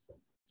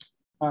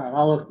All right,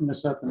 I'll open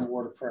this up in a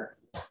word of prayer.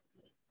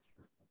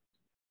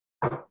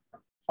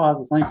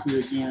 Father, thank you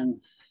again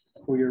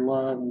for your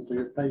love and for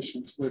your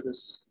patience with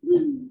us.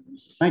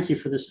 Thank you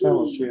for this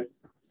fellowship,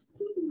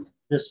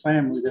 this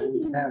family that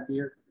we have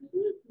here.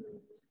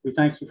 We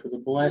thank you for the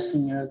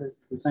blessing of it.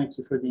 We thank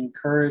you for the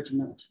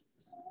encouragement.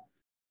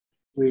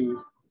 We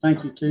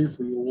thank you, too,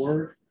 for your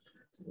word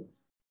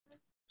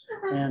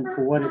and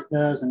for what it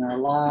does in our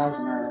lives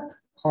and our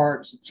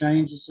hearts. It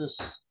changes us.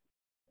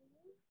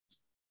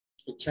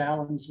 It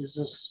challenges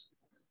us.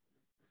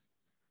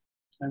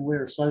 And we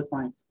are so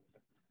thankful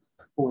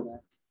for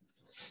that.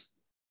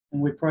 And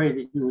we pray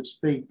that you would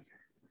speak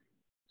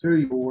through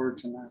your word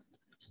tonight,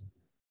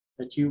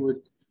 that you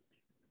would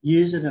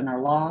use it in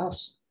our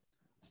lives,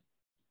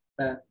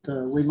 that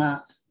we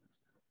might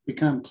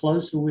become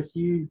closer with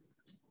you,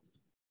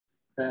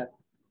 that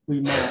we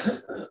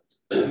might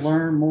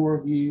learn more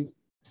of you,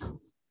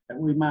 that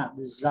we might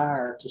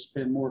desire to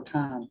spend more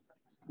time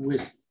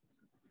with you.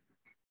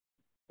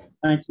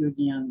 Thank you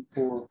again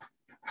for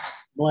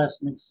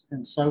blessing us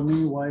in so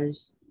many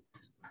ways.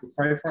 We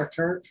pray for our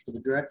church, for the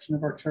direction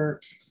of our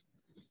church.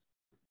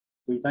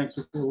 We thank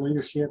you for the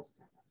leadership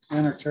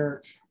in our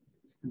church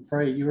and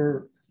pray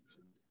your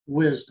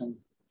wisdom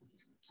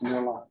in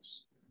their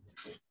lives.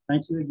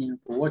 Thank you again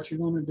for what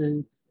you're going to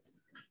do.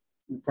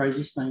 We pray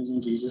these things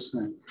in Jesus'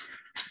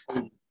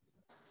 name.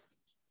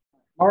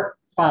 Mark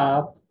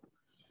 5.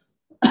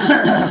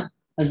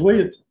 As we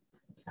have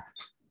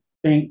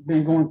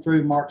been going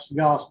through Mark's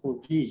Gospel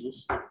of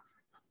Jesus,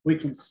 we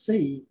can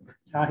see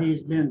how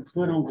he's been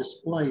put on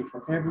display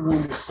for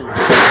everyone to see.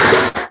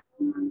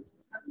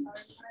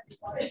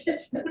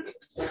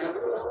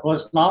 Well,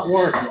 it's not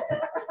working.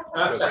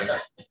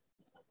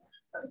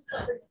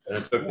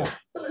 That's okay.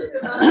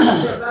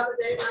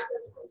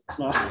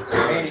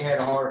 Andy had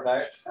a heart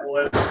attack.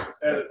 We'll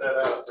edit that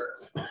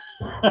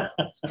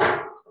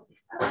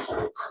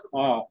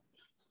out.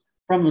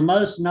 From the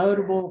most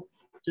notable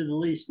to the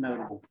least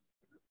notable,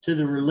 to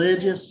the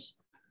religious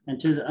and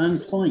to the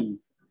unclean,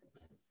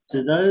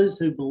 to those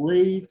who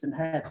believed and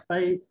had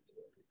faith,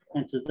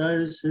 and to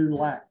those who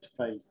lacked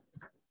faith.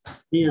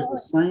 He is the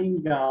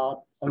same God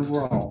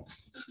over all,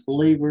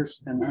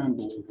 believers and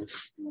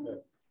unbelievers.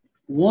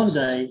 One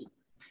day,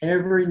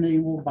 every knee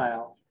will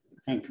bow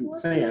and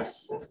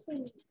confess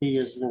he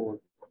is Lord.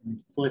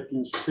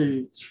 Philippians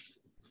 2,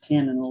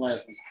 10 and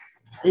 11.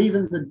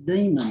 Even the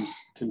demons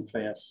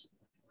confess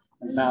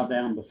and bow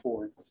down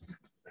before him.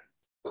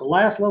 The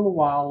last little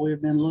while,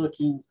 we've been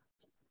looking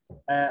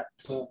at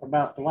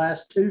about the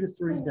last 2 to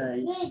 3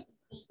 days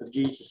of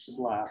Jesus'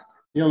 life,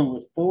 dealing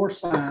with 4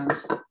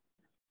 signs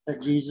that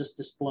Jesus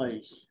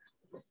displays.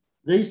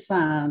 These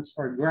signs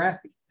are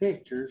graphic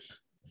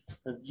pictures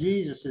of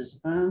Jesus'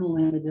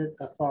 unlimited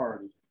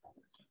authority,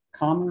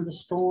 calming the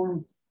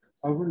storm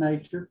over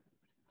nature,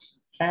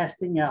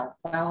 casting out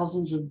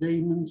thousands of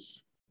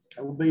demons.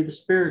 That will be the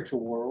spiritual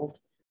world.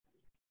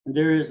 And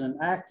there is an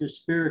active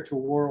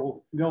spiritual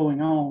world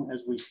going on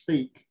as we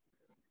speak.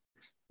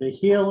 The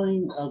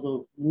healing of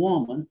the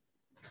woman,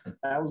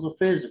 that was a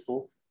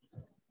physical,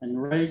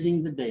 and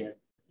raising the dead.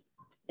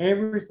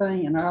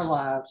 Everything in our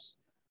lives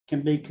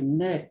can be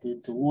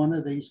connected to one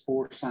of these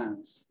 4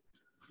 signs.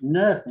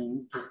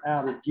 Nothing is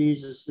out of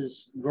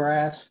Jesus's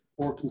grasp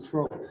or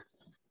control.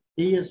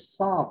 He is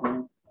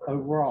sovereign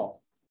over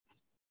all.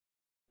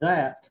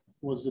 That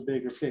was the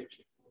bigger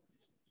picture.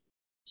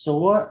 So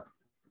what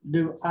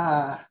do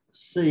I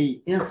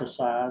see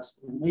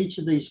emphasized in each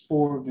of these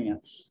 4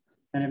 events?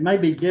 And it may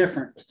be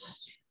different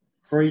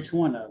for each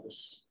one of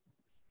us.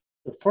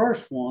 The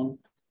first one,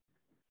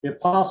 the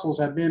apostles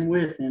have been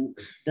with him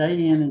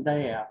day in and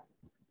day out,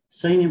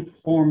 seen him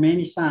perform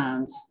many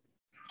signs,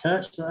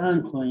 touch the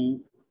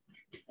unclean,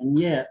 and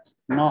yet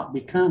not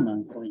become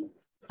unclean.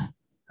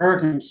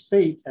 Heard him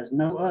speak as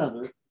no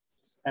other,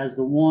 as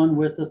the one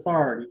with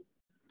authority,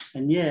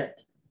 and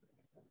yet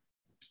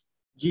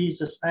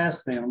Jesus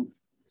asked them,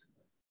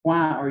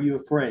 "Why are you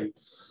afraid?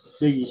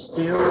 Do you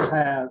still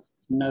have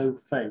no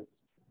faith?"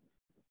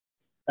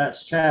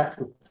 That's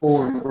chapter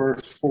 4,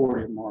 verse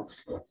 40, Mark.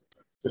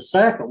 The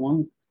second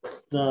one,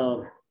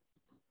 the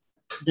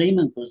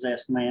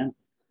demon-possessed man,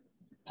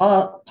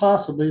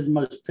 possibly the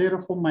most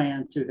pitiful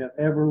man to have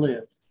ever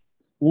lived,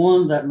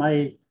 one that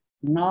may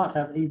not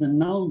have even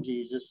known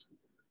Jesus,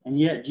 and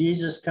yet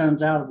Jesus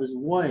comes out of his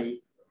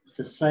way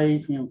to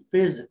save him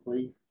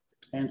physically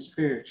and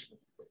spiritually.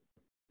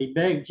 He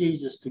begged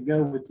Jesus to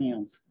go with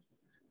him,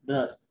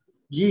 but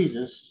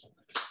Jesus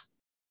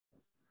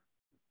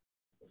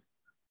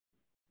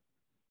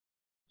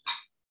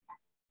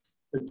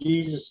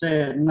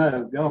said,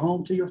 "No, go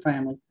home to your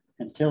family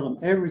and tell them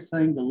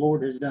everything the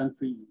Lord has done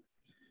for you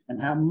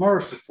and how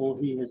merciful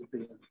he has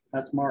been."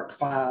 That's Mark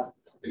 5,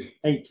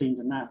 18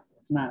 to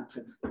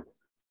 19.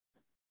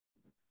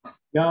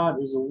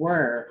 God is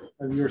aware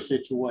of your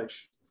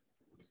situation.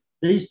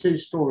 These 2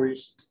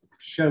 stories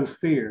show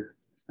fear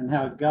and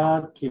how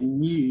God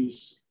can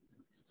use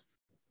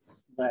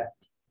that.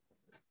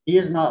 He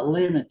is not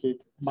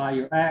limited by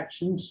your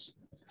actions,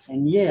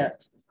 and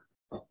yet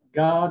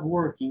God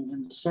working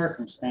in the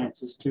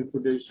circumstances to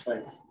produce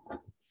faith.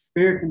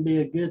 Fear can be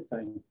a good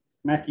thing.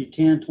 Matthew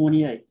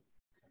 10:28.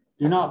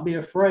 Do not be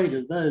afraid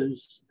of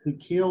those who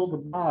kill the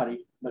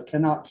body but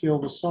cannot kill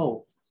the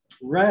soul.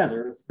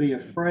 Rather, be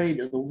afraid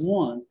of the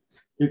one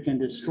who can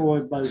destroy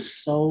both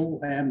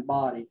soul and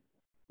body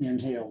in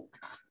hell.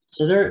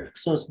 So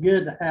it's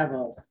good to have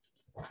a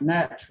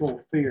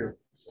natural fear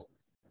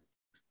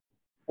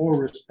or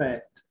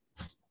respect.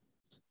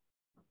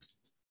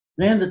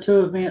 Then the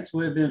two events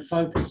we've been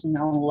focusing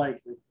on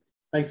lately,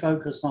 they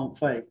focus on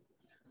faith.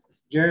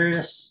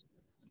 Jairus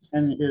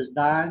and his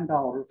dying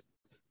daughter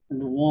and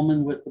the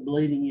woman with the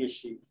bleeding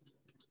issue.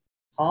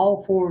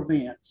 All four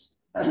events,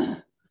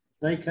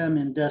 they come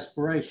in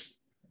desperation.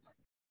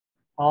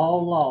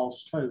 All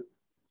lost hope,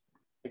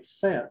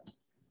 except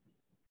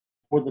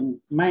for the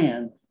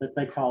man that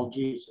they call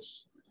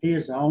Jesus. He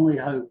is the only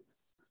hope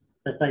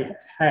that they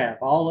have.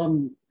 All of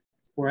them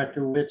were at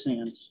their wits'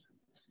 ends.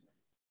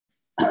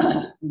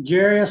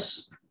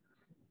 Jairus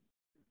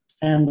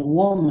and the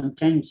woman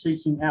came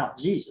seeking out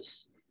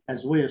Jesus,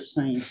 as we have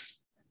seen.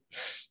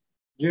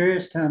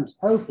 Jairus comes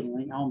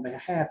openly on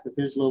behalf of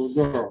his little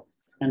girl,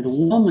 and the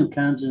woman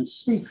comes in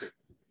secret,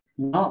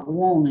 not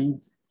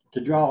wanting to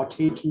draw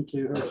attention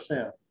to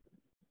herself,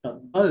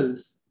 but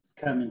both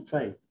come in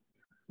faith,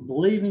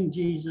 believing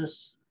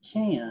Jesus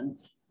can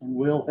and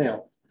will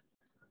help.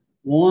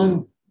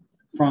 One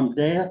from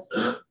death,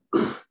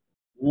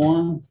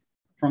 one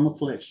from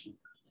affliction.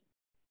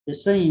 It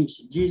seems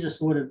Jesus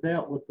would have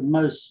dealt with the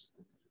most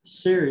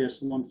serious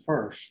one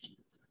first,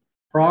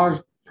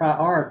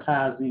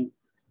 prioritizing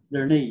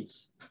their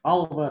needs.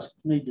 All of us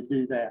need to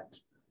do that.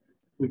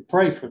 We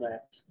pray for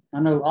that. I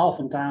know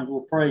oftentimes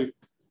we'll pray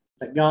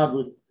that God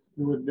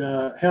would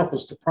help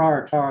us to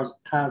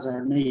prioritize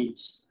our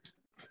needs.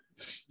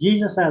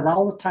 Jesus has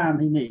all the time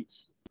he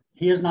needs.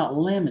 He is not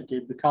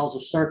limited because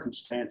of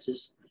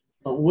circumstances,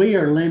 but we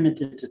are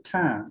limited to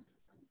time.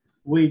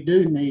 We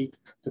do need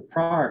to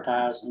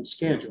prioritize and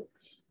schedule.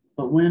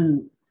 But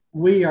when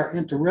we are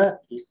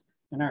interrupted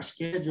and our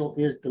schedule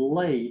is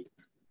delayed,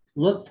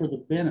 look for the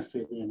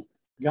benefit in it.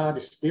 God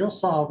is still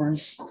sovereign,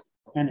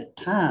 and at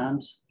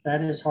times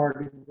that is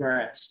hard to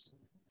grasp,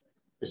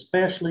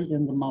 especially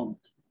in the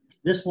moment.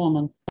 This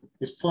woman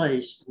is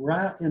placed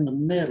right in the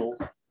middle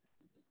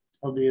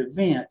of the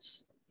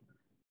events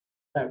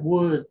that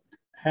would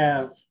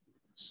have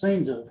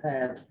seemed to have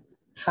had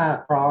high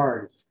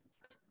priority,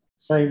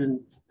 saving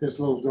this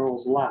little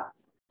girl's life.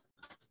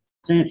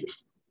 It's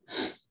interesting.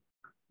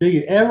 Do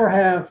you ever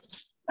have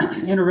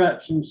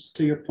interruptions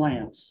to your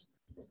plans?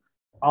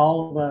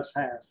 All of us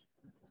have.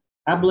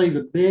 I believe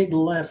a big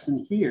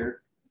lesson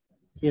here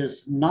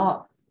is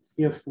not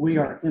if we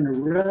are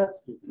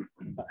interrupted,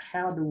 but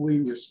how do we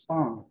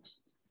respond,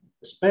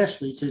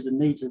 especially to the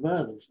needs of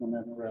others when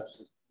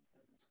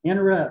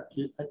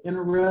interrupted.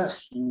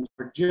 Interruptions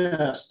are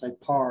just a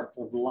part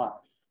of life.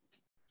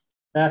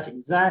 That's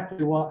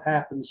exactly what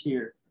happens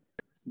here.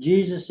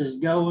 Jesus is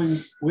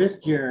going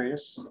with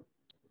Jairus,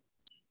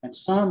 and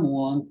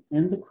someone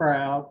in the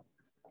crowd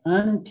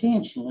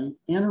unintentionally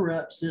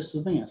interrupts this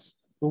event,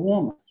 the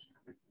woman.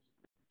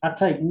 I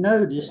take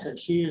notice that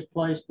she is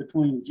placed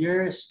between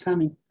Jairus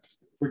coming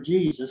for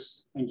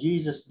Jesus and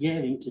Jesus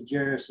getting to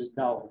Jairus'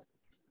 daughter.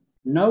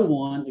 No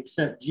one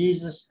except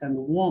Jesus and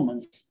the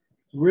woman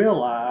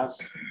realize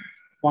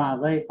why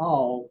they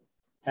all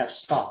have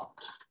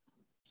stopped.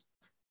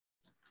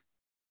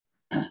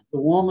 The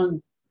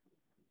woman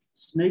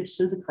sneaks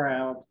through the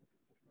crowd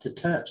to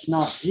touch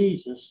not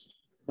Jesus,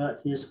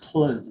 but his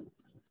clothing.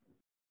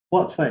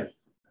 What faith?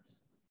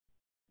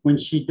 When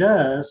she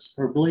does,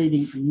 her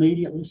bleeding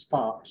immediately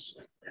stops.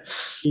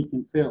 She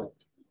can feel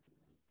it.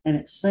 And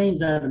it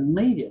seems that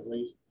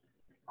immediately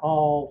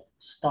all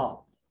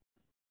stopped.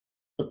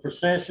 The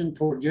procession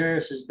toward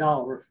Jairus'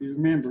 daughter, if you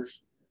remember,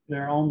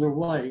 they're on their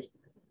way,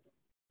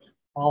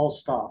 all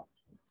stopped.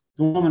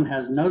 The woman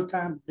has no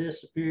time to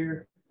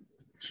disappear.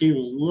 She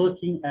was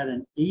looking at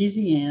an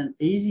easy in,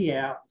 easy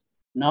out,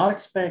 not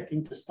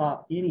expecting to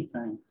stop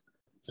anything,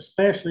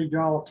 especially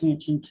draw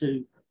attention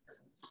to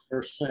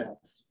herself.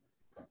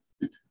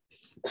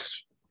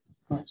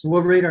 So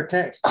we'll read our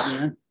text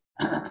again.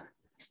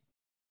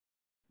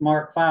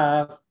 Mark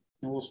 5,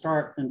 and we'll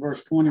start in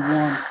verse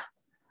 21.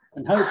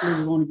 And hopefully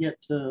we're going to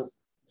get to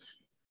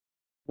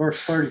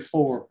verse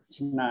 34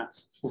 tonight.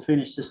 We'll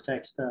finish this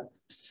text up.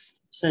 It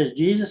says,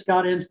 Jesus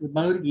got into the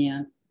boat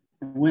again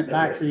and went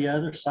back to the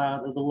other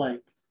side of the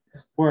lake,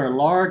 where a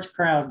large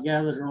crowd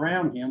gathered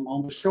around him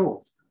on the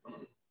shore.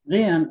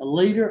 Then a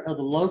leader of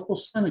the local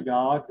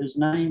synagogue, whose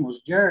name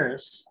was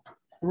Jairus,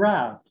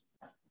 arrived.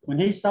 When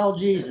he saw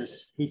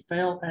Jesus, he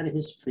fell at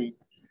his feet,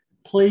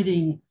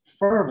 pleading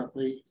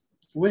fervently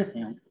with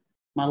him.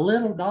 My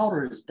little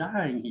daughter is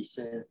dying, he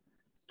said.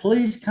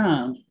 Please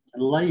come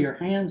and lay your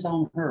hands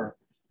on her.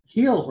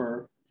 Heal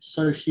her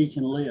so she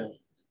can live.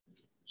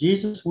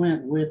 Jesus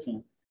went with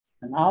him,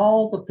 and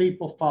all the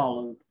people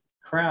followed,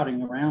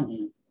 crowding around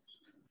him.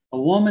 A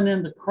woman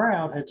in the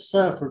crowd had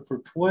suffered for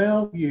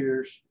 12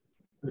 years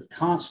with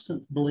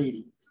constant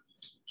bleeding.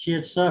 She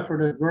had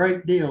suffered a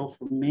great deal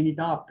from many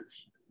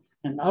doctors,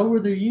 and over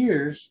the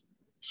years,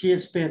 she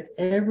had spent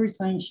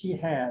everything she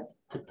had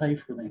to pay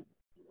for them.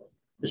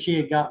 But she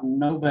had gotten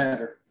no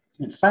better.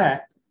 In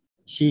fact,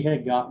 she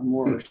had gotten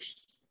worse.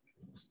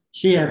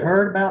 She had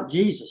heard about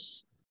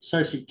Jesus,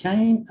 so she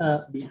came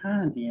up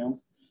behind him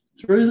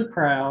through the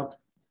crowd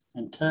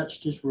and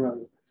touched his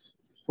robe.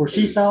 For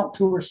she thought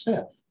to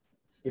herself,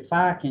 if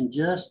I can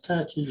just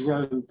touch his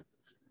robe,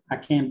 I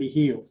can be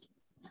healed.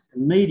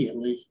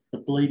 Immediately, the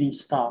bleeding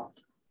stopped,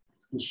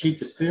 and she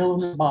could feel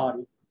in her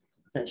body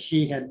that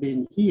she had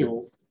been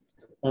healed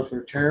of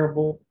her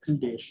terrible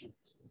condition.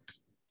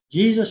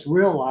 Jesus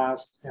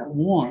realized at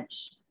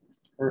once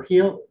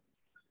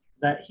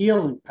that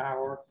healing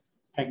power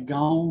had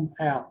gone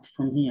out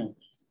from him.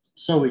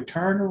 So he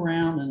turned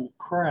around in the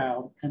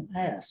crowd and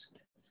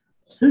asked,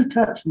 who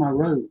touched my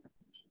robe?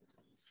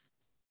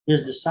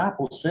 His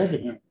disciples said to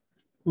him,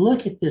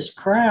 look at this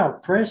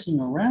crowd pressing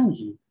around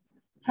you.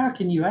 How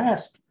can you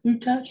ask, who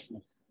touched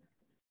me?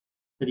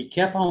 But he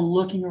kept on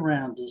looking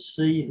around to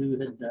see who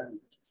had done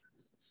it.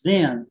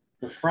 Then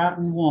the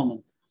frightened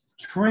woman,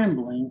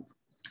 trembling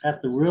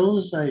at the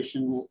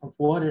realization of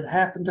what had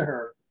happened to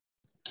her,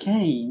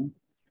 came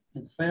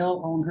and fell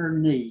on her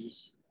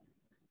knees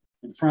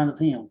in front of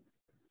him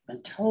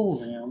and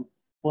told him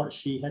what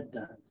she had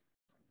done.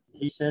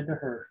 He said to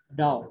her,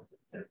 daughter,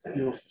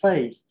 your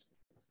faith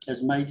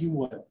has made you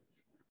well.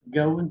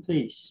 Go in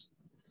peace.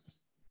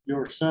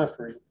 Your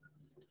suffering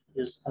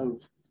is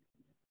over.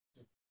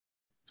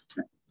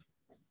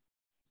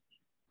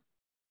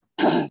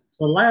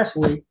 So last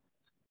week,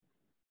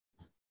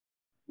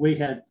 we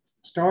had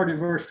started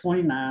verse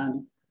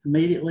 29.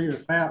 Immediately the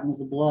fountain of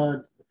the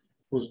blood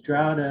was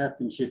dried up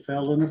and she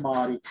felt in her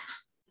body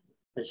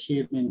that she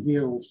had been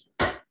healed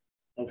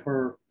of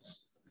her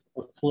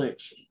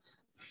affliction.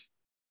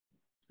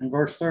 In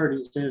verse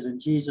 30, it says,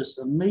 and Jesus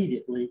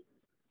immediately,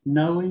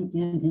 knowing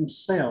in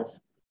himself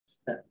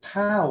that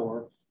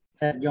power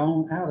had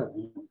gone out of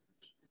him,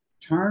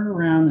 turned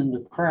around in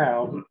the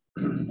crowd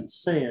and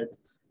said,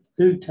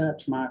 who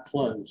touched my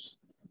clothes?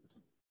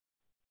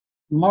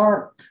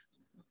 Mark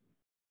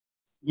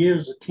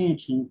gives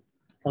attention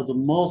of the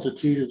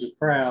multitude of the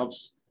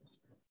crowds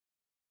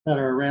that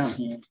are around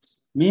him.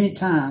 Many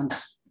times,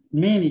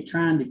 many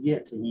trying to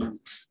get to him.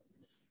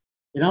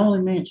 It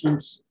only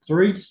mentions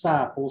 3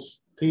 disciples,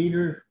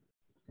 Peter,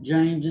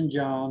 James, and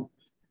John,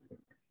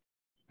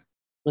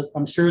 but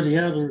I'm sure the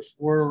others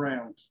were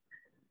around.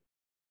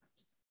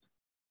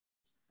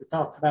 We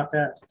talked about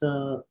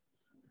that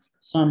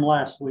some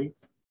last week.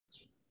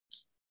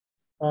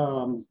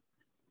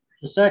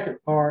 The second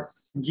part,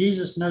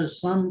 Jesus knows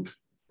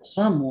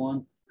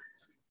someone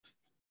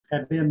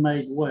had been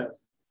made well.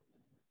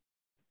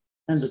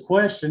 And the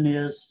question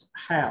is,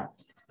 how?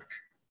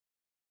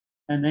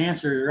 And the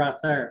answer is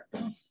right there.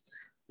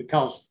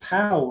 Because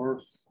power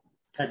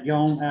had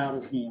gone out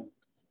of him.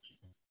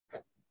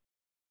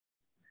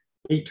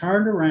 He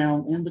turned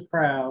around in the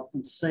crowd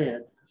and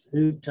said,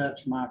 who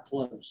touched my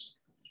clothes?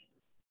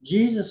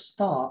 Jesus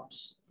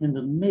stops in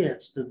the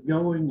midst of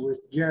going with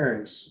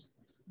Jairus.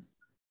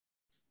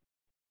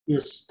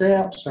 His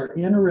steps are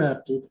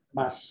interrupted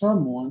by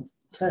someone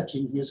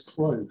touching his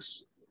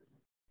clothes.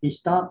 He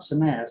stops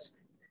and asks,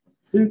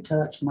 who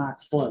touched my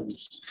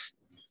clothes?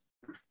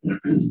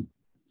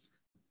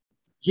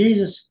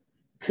 Jesus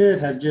could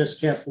have just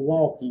kept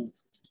walking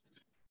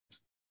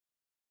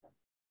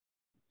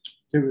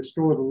to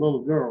restore the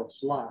little girl's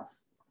life,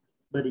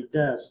 but he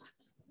doesn't.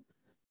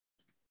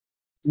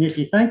 And if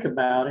you think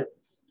about it,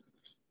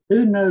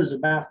 who knows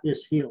about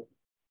this healing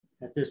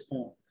at this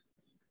point?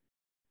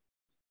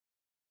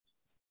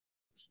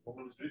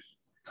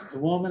 The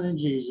woman and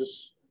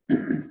Jesus.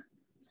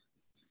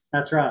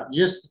 That's right,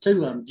 just the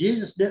 2 of them.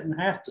 Jesus didn't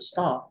have to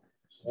stop.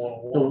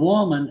 The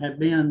woman had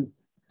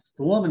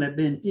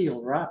been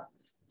healed, right?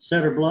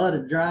 Said her blood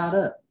had dried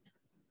up,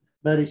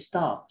 but he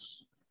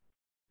stops.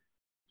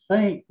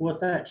 Think what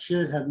that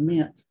should have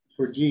meant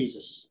for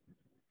Jesus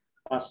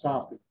by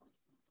stopping.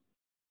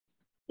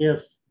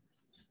 If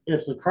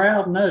the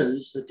crowd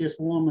knows that this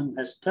woman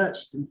has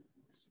touched him,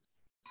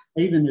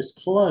 even his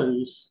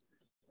clothes,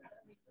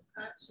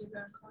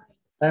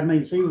 that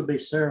means he would be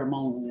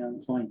ceremonially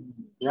unclean,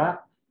 right?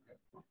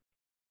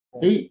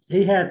 He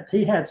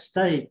had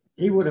stake.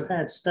 He would have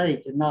had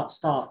stake and not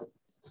stopping,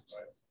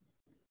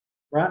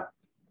 right?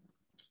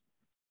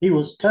 He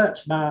was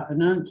touched by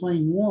an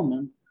unclean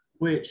woman,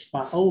 which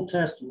by Old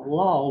Testament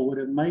law would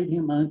have made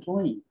him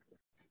unclean.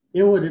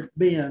 It would have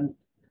been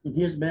in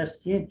his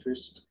best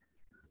interest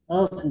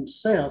of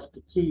himself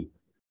to keep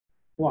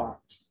quiet.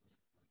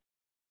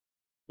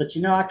 But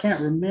I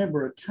can't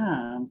remember a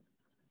time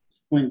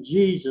when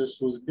Jesus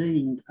was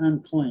deemed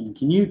unclean.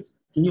 Can you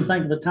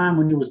think of a time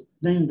when he was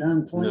deemed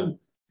unclean?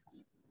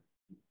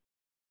 No.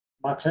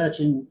 By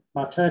touching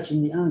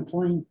the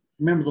unclean?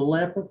 Remember the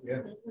leper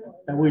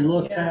that we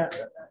looked at?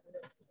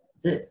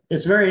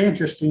 It's very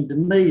interesting to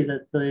me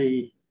that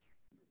the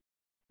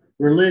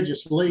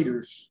religious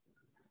leaders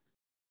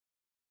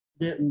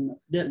didn't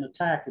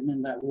attack him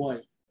in that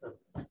way.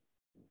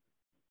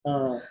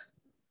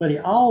 But he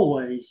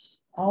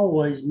always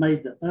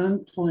made the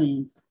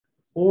unclean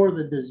or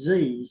the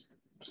diseased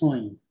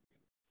clean.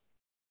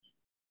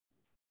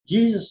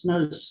 Jesus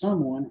knows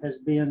someone has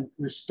been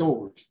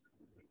restored.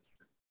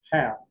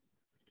 How?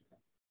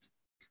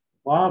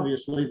 Well,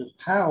 obviously, the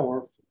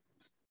power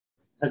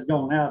has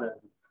gone out of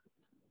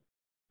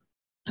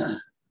him.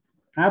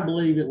 I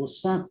believe it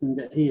was something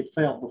that he had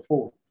felt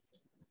before.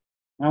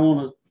 I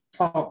want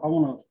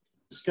to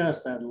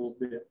discuss that a little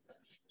bit.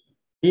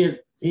 He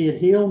had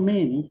healed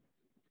many.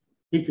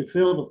 He could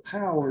feel the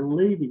power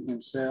leaving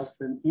himself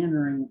and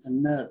entering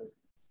another.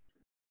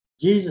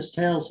 Jesus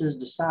tells his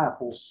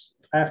disciples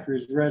after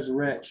his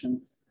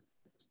resurrection,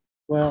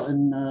 well,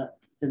 in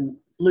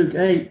Luke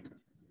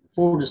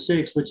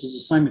 8:4-6, which is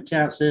the same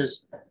account,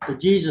 says that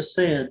Jesus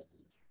said,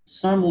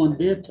 "Someone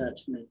did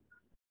touch me,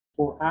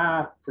 for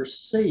I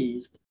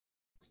perceived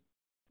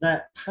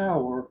that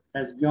power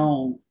has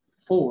gone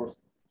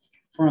forth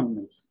from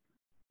me."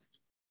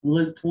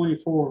 Luke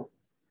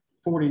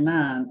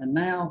 24:49, and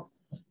now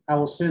I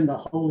will send the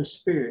Holy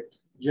Spirit,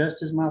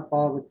 just as my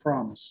Father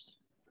promised.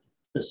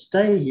 But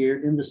stay here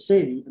in the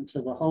city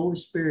until the Holy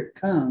Spirit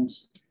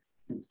comes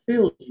and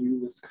fills you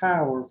with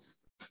power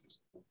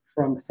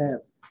from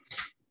heaven.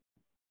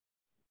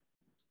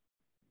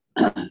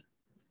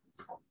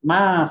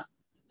 My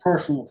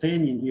personal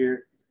opinion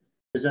here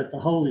is that the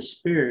Holy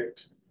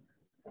Spirit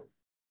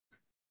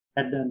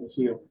had done the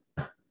healing,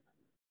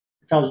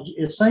 because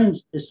it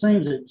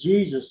seems that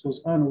Jesus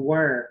was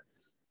unaware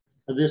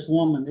of this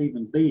woman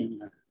even being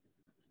there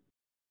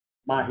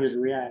by his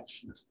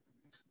reaction.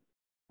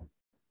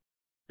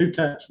 Who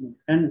touched me?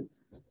 And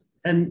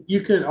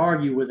you could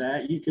argue with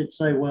that. You could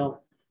say,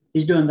 well,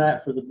 he's doing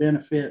that for the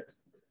benefit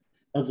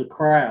of the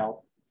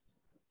crowd.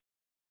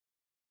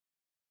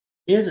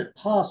 Is it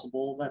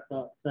possible that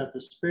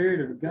the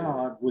Spirit of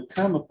God would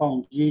come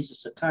upon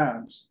Jesus at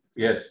times?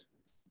 Yes,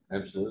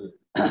 absolutely.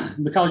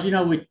 Because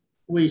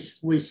we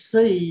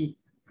see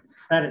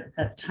that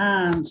at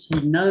times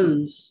he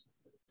knows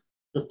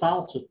the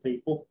thoughts of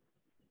people,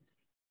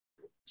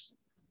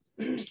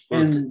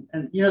 and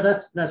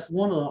that's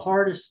one of the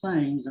hardest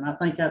things, and I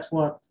think that's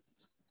what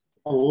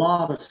a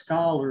lot of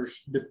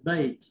scholars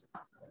debate,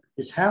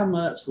 is how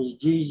much was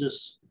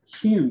Jesus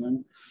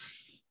human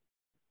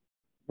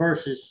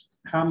versus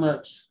how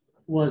much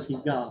was he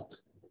God?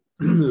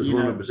 It was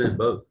 100%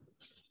 both.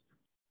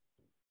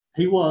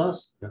 He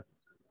was. Yeah.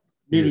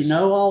 Did he Yes.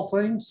 know all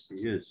things?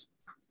 He is.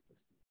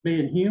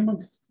 Being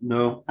human?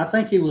 No, I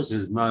think he was.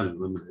 his mind is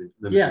limited.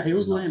 Yeah, he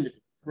was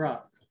limited. Right.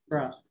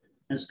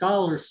 And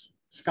scholars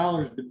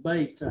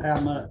debate to how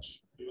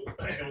much. He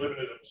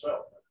limited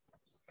himself.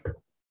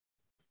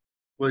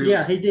 Well,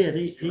 Yeah, he did.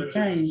 He Limited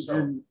came himself.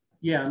 and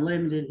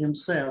limited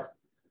himself.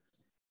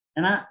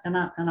 And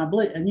I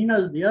believe, and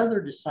the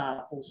other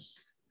disciples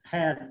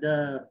had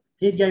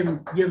he'd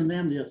given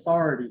them the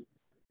authority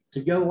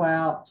to go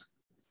out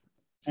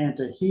and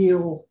to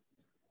heal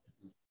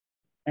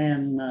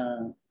and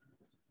to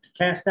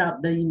cast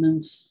out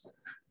demons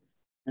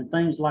and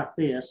things like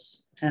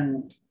this.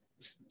 And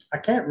I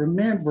can't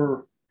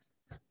remember.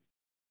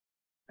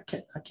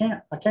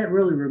 I can't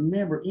really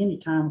remember any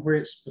time where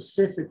it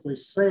specifically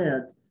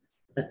said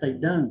that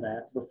they'd done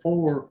that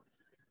before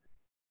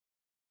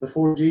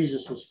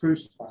Jesus was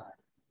crucified.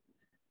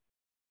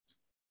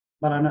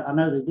 But I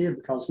know they did,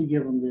 because he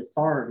gave them the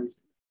authority.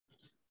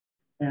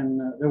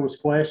 And there was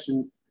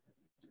question,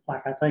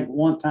 like I think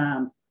one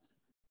time,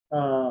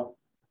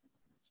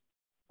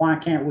 why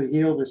can't we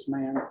heal this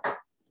man,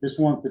 this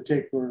one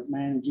particular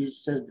man? And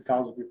Jesus says,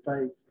 because of your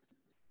faith.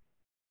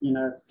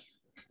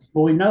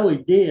 But we know he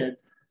did.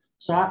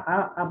 So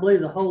I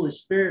believe the Holy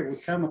Spirit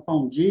would come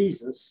upon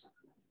Jesus,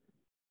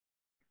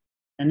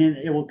 and then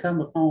it will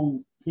come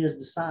upon his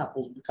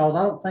disciples, because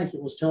I don't think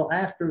it was till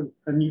after,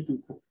 and you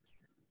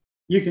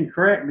can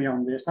correct me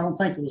on this, I don't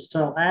think it was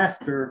till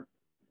after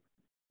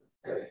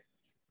the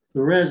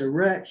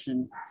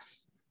resurrection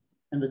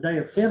and the day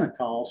of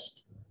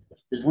Pentecost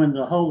is when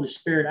the Holy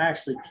Spirit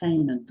actually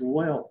came and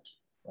dwelt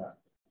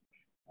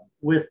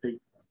with people.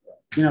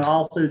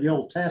 All through the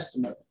Old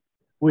Testament,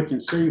 we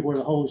can see where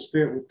the Holy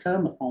Spirit would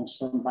come upon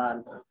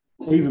somebody,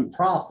 even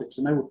prophets,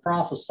 and they would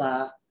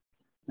prophesy,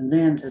 and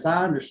then, as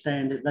I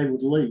understand it, they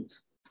would leave.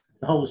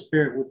 The Holy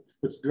Spirit would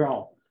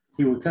withdraw.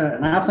 He would come.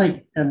 And I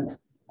think, and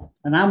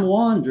I'm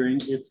wondering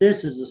if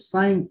this is the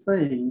same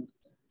thing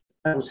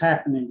that was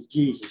happening to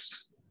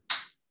Jesus.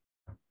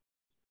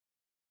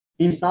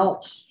 Any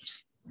thoughts?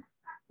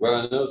 Well,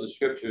 I know the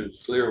scripture is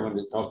clear when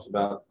it talks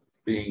about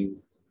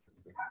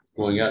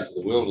going out to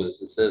the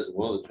wilderness. It says in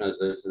one of the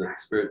translations that the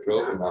Spirit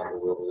drove him out of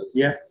the wilderness.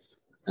 Yeah.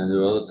 And there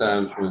were other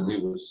times when he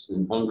was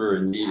in hunger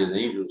and need, and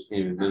angels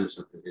came and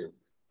ministered to him.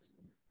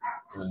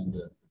 And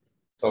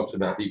talks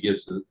about he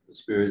gives the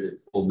Spirit in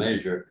full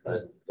measure.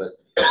 But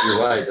you're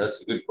right,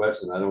 that's a good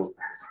question. I don't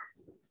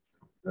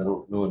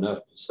know enough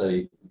to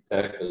say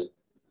exactly.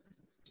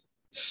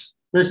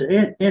 There's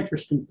an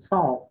interesting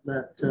thought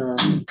that,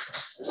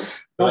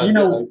 But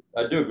well,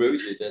 I do agree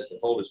with you that the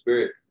Holy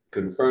Spirit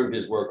confirmed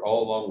his work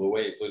all along the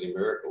way, including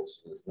miracles.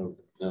 There's no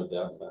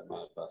doubt in my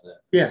mind about that.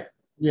 Yeah.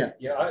 Yeah.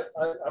 Yeah,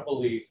 I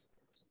believe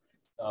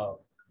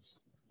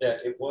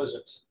that it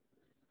wasn't.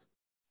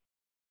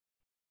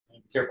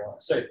 Be careful how I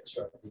say this,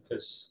 right?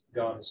 Because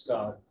God is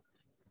God,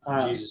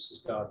 Jesus is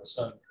God the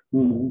Son.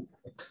 Mm-hmm.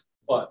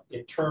 But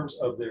in terms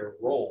of their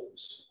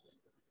roles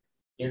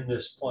in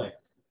this plan,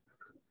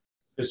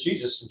 because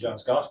Jesus in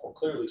John's Gospel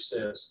clearly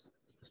says,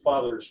 the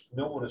Father's,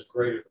 no one is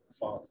greater than the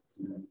Father.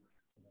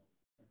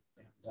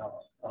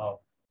 And,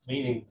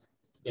 meaning,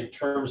 in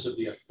terms of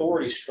the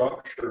authority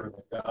structure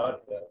of God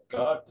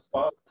the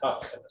Father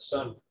top, and the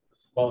Son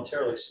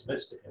voluntarily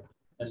submits to him,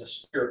 and the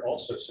Spirit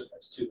also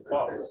submits to the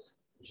Father,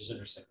 which is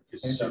interesting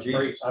because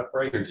I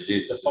pray to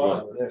the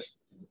Father.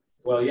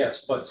 Well,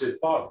 yes, but to the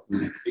Father,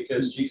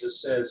 because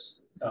Jesus says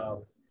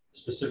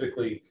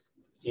specifically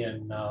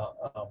in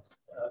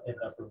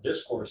Upper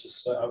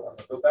Discourses, I'm going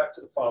to go back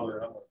to the Father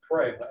and I'm going to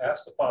pray. I'm going to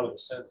ask the Father to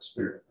send the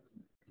Spirit.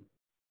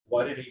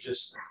 Why did he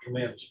just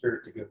command the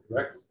Spirit to go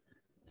directly?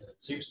 And it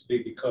seems to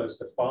be because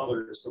the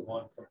Father is the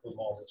one from whom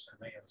all those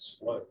commands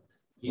flow,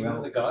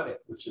 even the Godhead,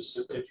 which is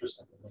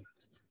interesting to me.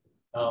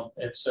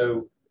 And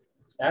so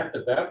at the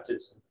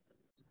baptism,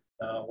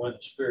 when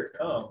the Spirit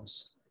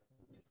comes,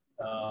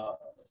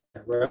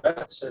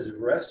 it says it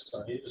rests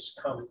on you,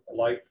 just come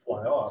light,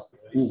 fly off.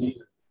 You know, he's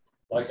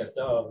like a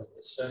dove and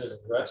descended and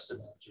rested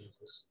on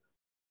Jesus.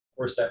 Of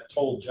course, that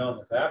told John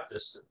the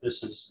Baptist that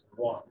this is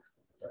the one,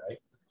 right?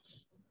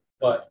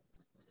 But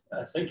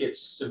I think it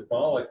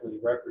symbolically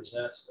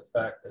represents the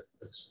fact that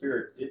the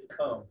Spirit did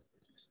come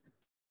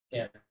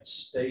and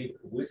stayed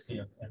with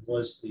him and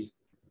was the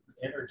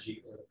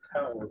energy or the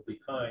power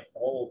behind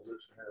all of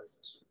those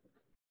miracles.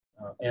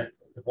 And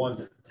the one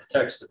that the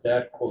text that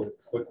Dad quoted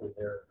quickly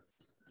there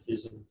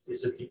is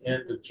at the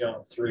end of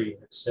John 3,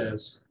 and it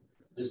says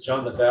that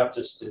John the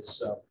Baptist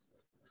is,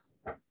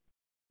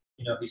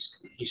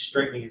 he's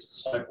straightening his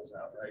disciples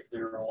out, right?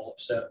 They're all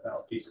upset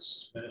about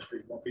Jesus'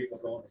 ministry, more people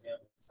going to him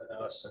than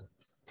us, and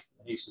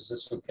he says,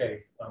 "It's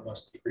okay. I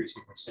must decrease,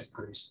 he must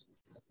increase."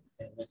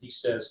 And then he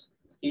says,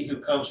 "He who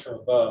comes from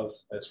above,"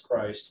 that's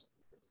Christ,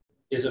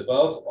 "is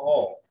above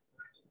all."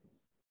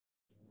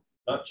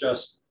 Not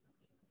just,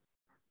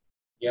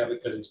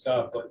 because he's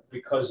God, but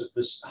because of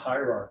this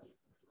hierarchy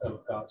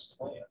of God's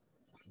plan.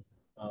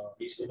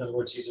 In other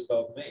words, he's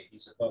above me.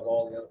 He's above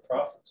all the other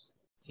prophets.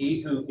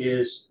 He who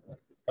is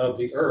of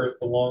the earth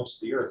belongs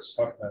to the earth. He's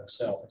talking about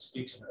himself and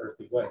speaks in an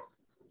earthly way.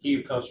 He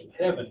who comes from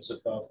heaven is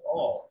above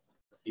all.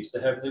 He's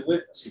the heavenly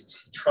witness. He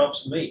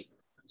trumps me.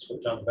 That's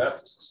what John the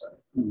Baptist is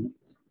saying.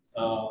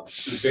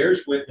 He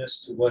bears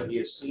witness to what he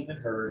has seen and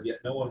heard, yet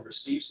no one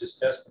receives his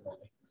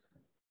testimony.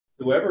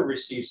 Whoever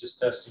receives his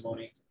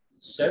testimony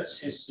sets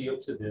his seal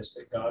to this,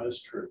 that God is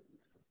true.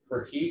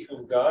 For he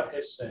whom God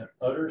has sent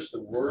utters the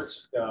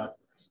words of God,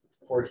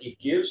 for he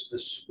gives the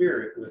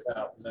Spirit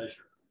without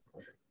measure.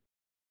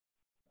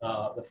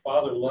 The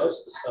Father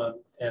loves the Son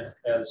and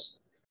has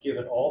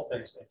given all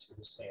things into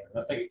his hand.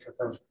 And I think it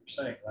confirms what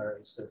you're saying,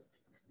 Larry, is that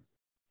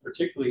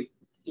particularly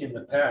in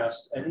the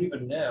past and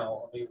even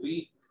now, I mean,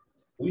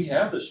 we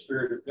have the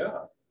Spirit of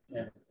God,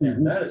 and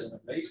that is an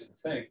amazing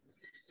thing.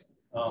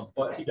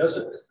 But he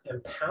doesn't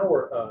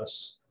empower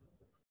us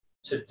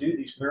to do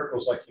these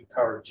miracles like he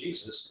empowered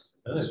Jesus.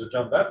 And this is what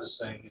John the Baptist is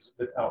saying, he's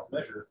a bit out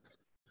measure,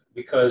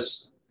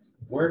 because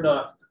we're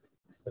not,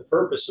 the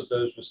purpose of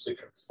those was to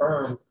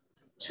confirm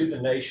to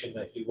the nation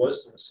that he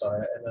was the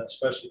Messiah, and then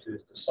especially to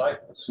his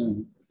disciples.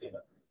 And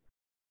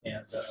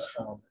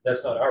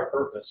that's not our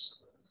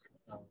purpose.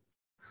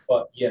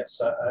 But yes,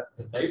 the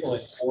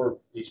enabling for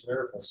these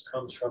miracles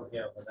comes from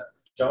him. And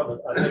John,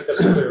 I think that's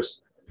the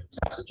clearest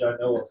passage I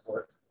know of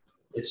where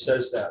it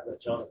says that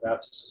John the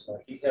Baptist is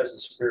like, he has the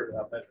Spirit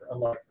without measure.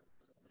 Unlike,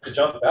 because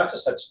John the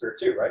Baptist had the Spirit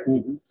too, right?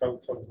 From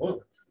the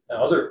womb.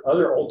 Now,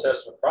 other Old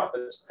Testament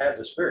prophets had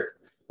the Spirit.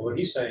 But what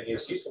he's saying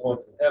is he's the one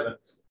from heaven.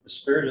 The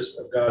Spirit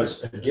of God has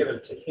been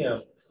given to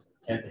him,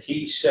 and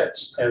he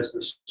sets as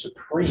the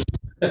supreme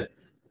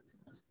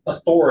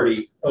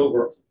authority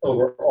over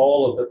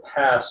all of the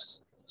past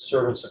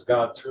servants of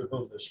God through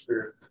whom the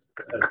Spirit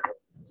has worked.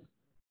 Does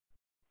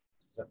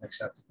that make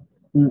sense?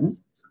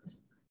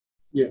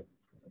 Yeah.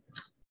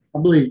 I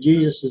believe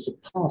Jesus'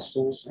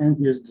 apostles and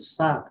his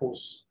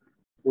disciples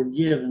were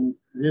given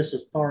this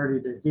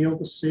authority to heal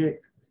the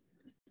sick,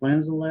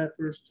 cleanse the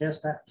lepers,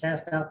 cast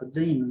out the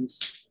demons,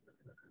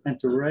 and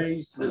to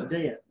raise the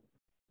dead.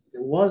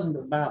 It wasn't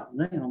about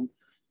them,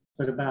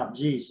 but about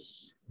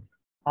Jesus.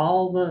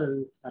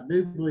 Although I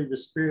do believe the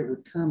Spirit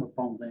would come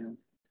upon them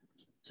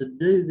to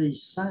do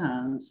these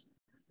signs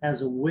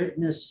as a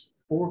witness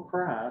for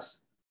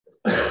Christ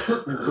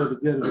and for the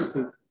good of the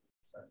people.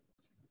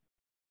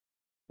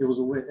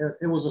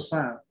 It was a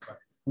sign.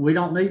 We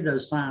don't need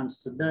those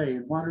signs today.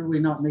 And why do we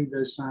not need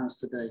those signs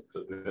today?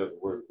 Because we have the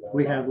word.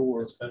 We have the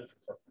word.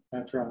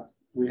 That's right.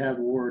 We have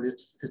the word.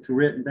 It's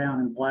written down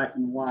in black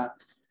and white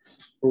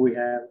where we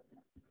have it.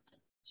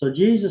 So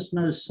Jesus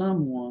knows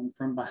someone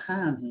from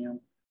behind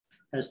him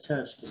has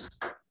touched him.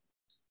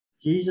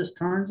 Jesus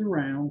turns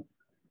around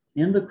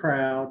in the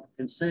crowd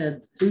and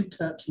said, "Who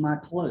touched my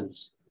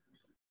clothes?"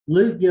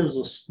 Luke gives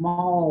a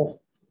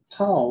small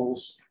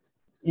pause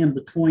in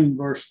between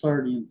verse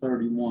 30 and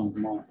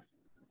 31, Mark.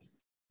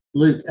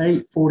 Luke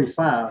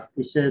 8:45,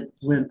 he said,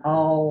 when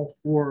all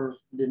were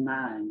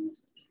denying.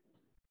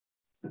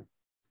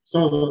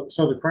 So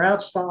the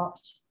crowd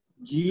stops.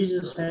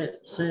 Jesus had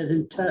said,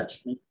 who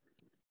touched me?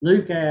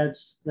 Luke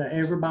adds that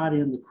everybody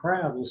in the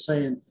crowd was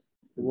saying,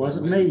 it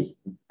wasn't me.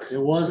 It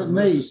wasn't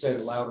me. Said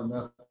it loud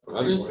enough for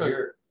I didn't people to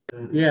hear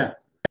it. Yeah.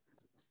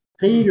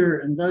 Peter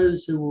and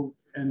those who were,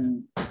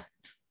 and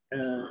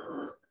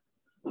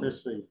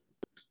let's see,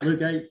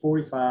 Luke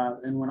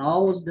 8:45, and when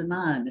all was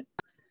denying it,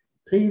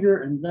 Peter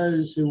and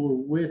those who were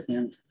with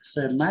him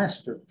said,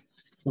 Master,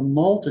 the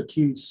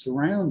multitudes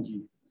surround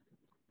you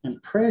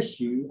and press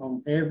you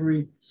on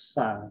every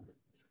side.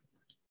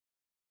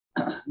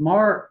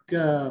 Mark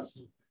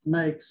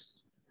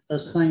makes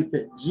us think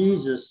that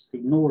Jesus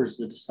ignores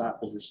the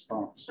disciples'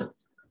 response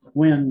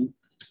when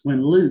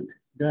Luke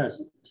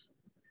doesn't.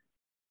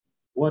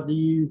 What do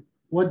you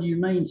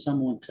mean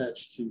someone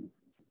touched you?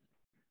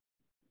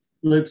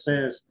 Luke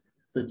says,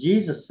 but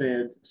Jesus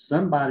said,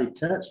 somebody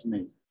touched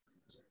me.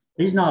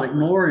 He's not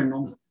ignoring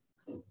them.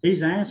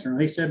 He's answering.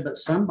 He said, but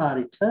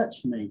somebody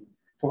touched me,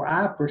 for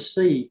I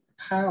perceive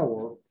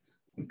power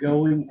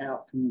going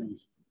out from me.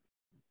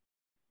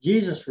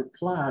 Jesus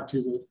replied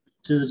to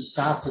the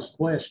disciples'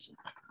 question.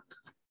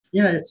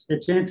 You know,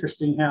 it's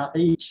interesting how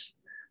each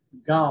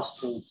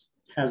gospel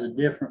has a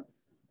different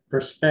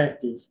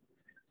perspective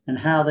and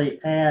how they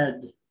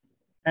add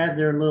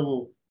their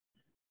little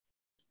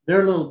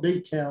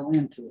detail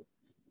into it.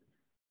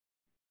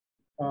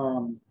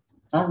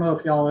 I don't know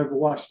if y'all ever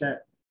watched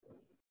that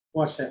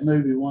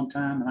movie one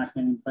time, and I can't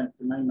even think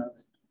the name of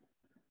it,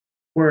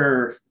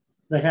 where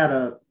they had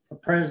a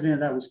president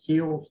that was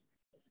killed.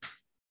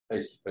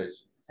 Face to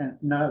face. And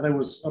no, there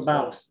was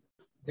about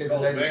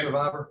Designated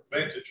survivor.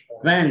 Vantage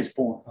point. Vantage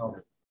Point. Oh.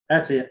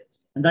 That's it.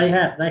 And they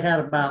had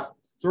about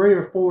 3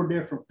 or 4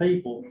 different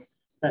people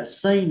that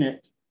seen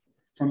it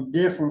from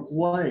different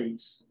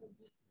ways.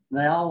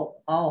 They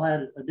all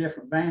had a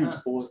different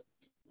vantage point,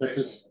 but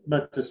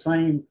the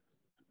same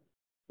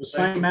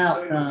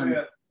outcome.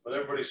 Event, but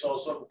everybody saw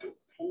something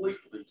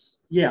completely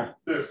Yeah,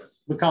 different.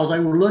 because they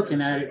were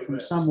looking at it from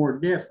somewhere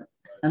different.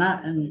 And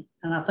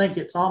I think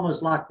it's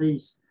almost like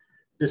these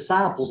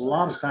disciples. A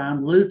lot of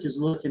times, Luke is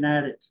looking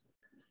at it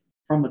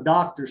from a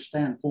doctor's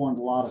standpoint.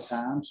 A lot of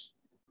times,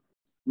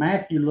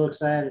 Matthew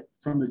looks at it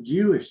from the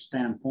Jewish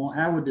standpoint.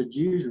 How would the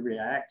Jews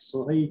react?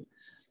 So he,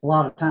 a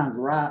lot of times,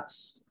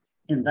 writes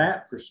in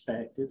that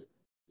perspective.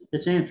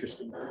 It's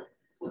interesting.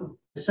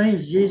 It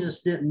seems Jesus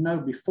didn't know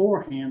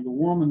beforehand the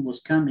woman was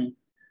coming,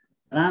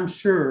 and I'm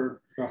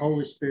sure the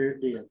Holy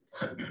Spirit did.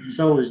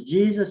 So as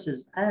Jesus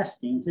is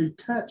asking, who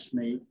touched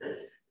me,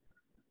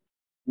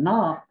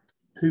 not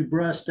who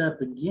brushed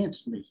up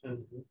against me,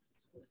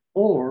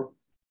 or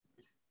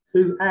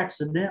who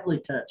accidentally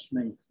touched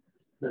me,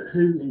 but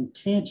who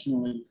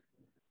intentionally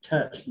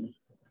touched me.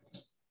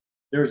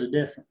 There's a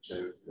difference.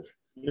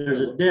 There's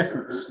a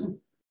difference.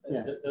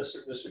 Yeah.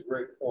 That's a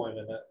great point,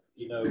 and that,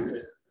 you know,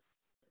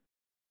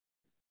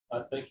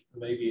 I think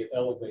maybe it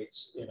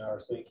elevates in our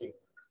thinking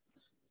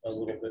a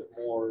little bit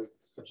more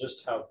for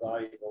just how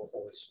valuable the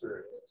Holy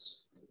Spirit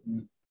is.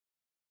 You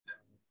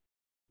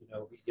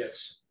know, he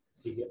gets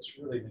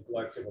really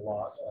neglected a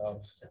lot,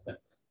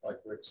 like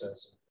Rick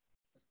says.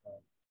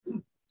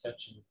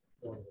 Attention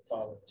going to the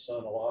Father and the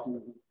Son a lot.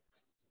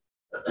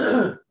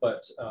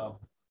 But you know,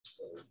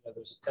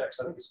 there's a text,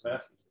 I think it's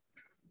Matthew.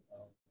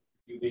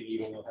 You being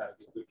evil know how to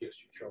give good gifts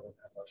to your children,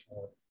 how much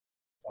more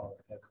Father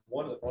in heaven.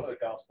 One of the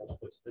Gospels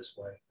puts it this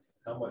way: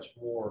 how much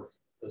more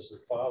will the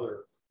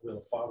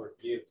Father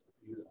give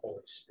you the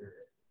Holy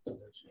Spirit to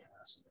those who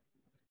ask Him?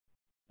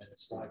 And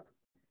it's like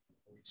the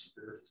Holy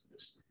Spirit is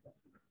this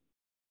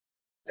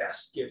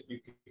best gift you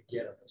could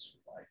get in this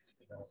life.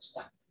 You know, it's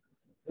like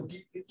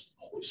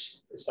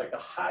it's like the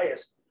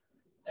highest,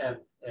 and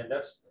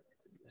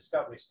it's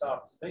got me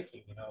stopped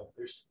thinking. You know,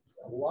 there's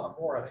a lot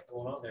more I think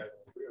going on there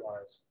than we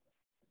realize.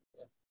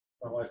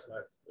 My wife and I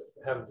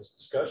are having this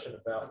discussion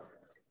about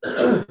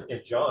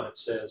in John. It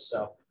says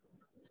up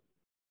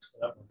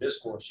in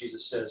Discourse,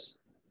 Jesus says,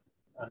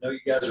 "I know you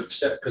guys are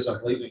upset because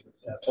I'm leaving.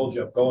 I told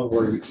you I'm going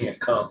where you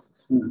can't come."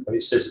 But he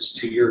says it's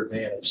to your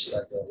advantage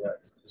that I go away.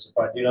 Because if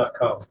I do not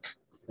come,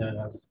 then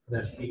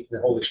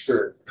the Holy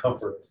Spirit,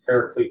 Comforter,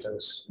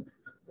 Paracletos,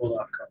 will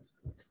not come.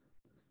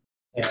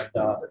 And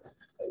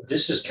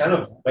this is kind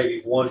of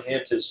maybe one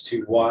hint as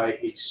to why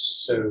he's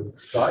so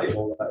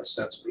valuable in that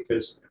sense,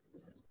 because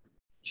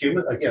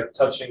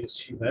touching his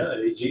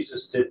humanity,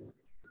 Jesus didn't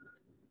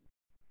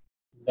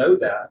know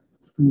that,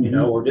 you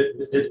know, or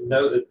didn't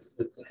know that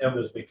him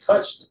was being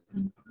touched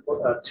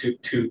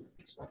to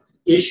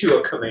issue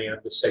a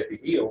command to say be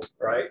healed,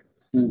 right?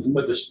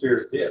 But the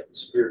Spirit did. The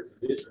Spirit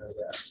did know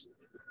that.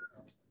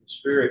 The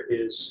Spirit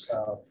is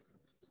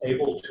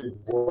able to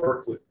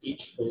work with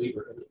each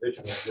believer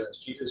individually, whereas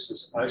Jesus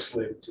is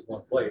isolated to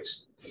one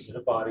place, in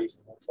a body,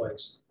 in one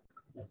place,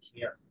 and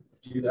can't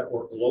do that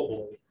work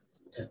globally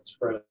and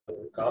spread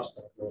the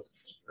gospel.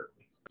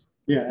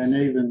 Yeah, and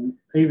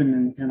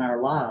even in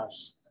our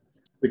lives,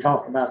 we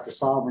talked about the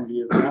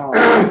sovereignty of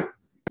God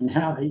and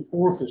how he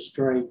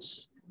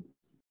orchestrates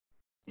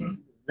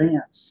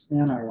events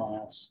in our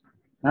lives.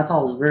 And I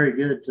thought it was very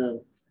good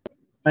to,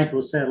 I think it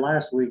was said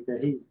last week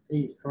that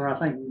or I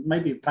think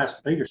maybe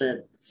Pastor Peter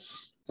said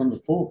from the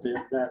pulpit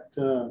that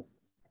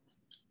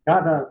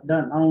God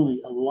doesn't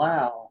only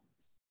allow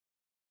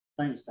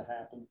things to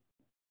happen,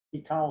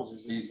 he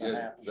causes them to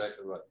happen.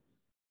 Exactly right.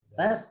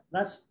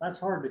 That's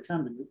hard to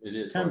come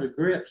to to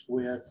grips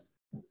with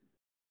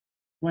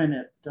when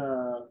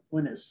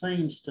it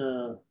seems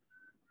to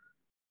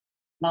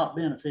not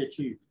benefit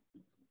you.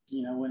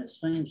 You know, when it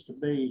seems to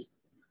be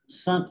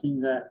something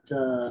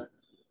that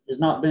is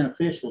not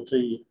beneficial to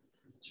you.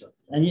 Sure.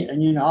 And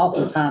you know,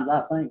 oftentimes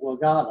I think, well,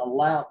 God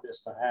allowed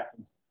this to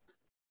happen.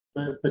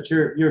 But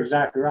you're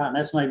exactly right. And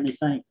that's made me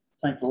think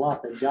a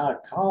lot that God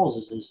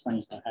causes these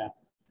things to happen.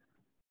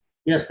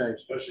 Yes, Dave.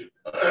 Especially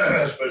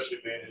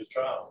being his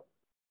child.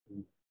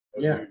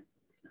 Yeah.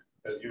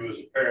 Have you as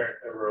a parent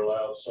ever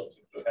allowed something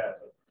to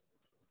happen?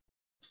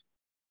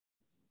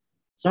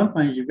 Some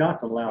things you've got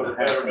to allow For to the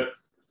happen. betterment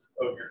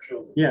of your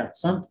children. Yeah,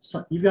 some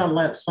you've got to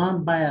let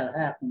some bad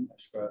happen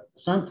That's right.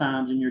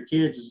 sometimes in your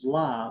kids'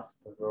 life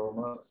To grow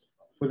 'em up.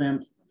 for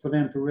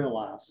them to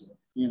realize,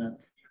 you know.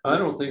 I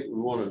don't think we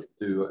want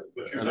to do it.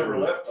 But you've never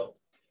left them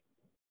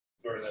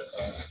during that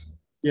time.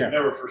 Yeah. You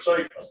never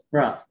forsaken them.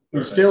 Right.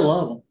 You still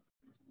love them.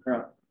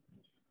 Right.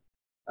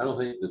 I don't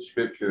think the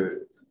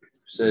scripture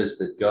says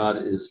that God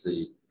is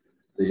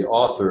the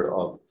author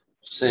of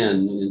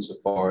sin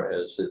insofar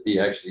as that he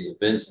actually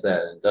invents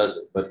that and does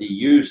it, but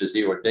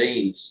he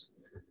ordains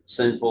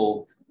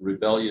sinful,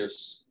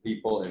 rebellious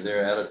people and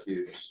their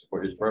attitudes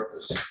for his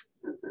purpose.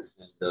 And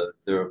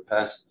there are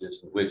passages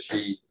in which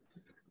he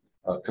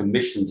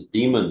commissioned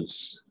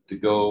demons to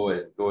go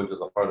into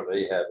the heart of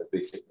Ahab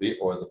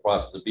or the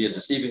prophet to be a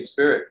deceiving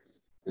spirit,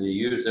 and he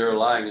used their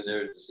lying and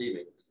their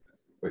deceiving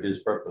for his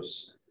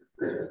purpose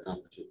to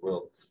accomplish his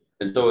will.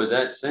 And so in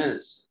that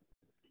sense,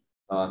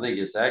 I think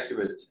it's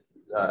accurate.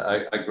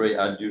 I agree.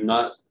 I do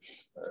not,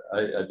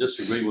 I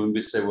disagree when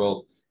we say,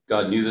 well,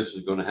 God knew this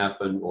was going to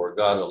happen or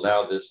God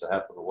allowed this to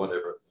happen or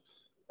whatever.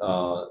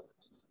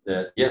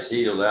 That yes,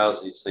 he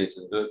allows these things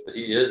to do it, but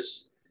he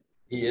is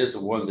the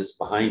one that's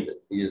behind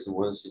it. He is the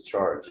one that's in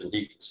charge, and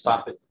he can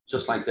stop it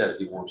just like that if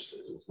he wants to.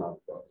 It's not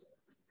a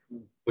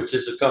problem, which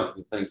is a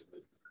comforting thing to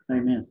me.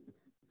 Amen.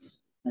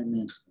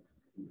 Amen.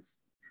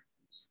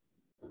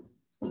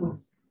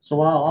 So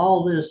while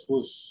all this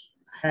was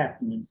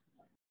happening,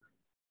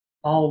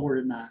 all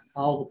were tonight,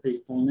 all the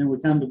people, and then we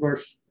come to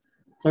verse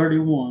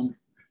 31,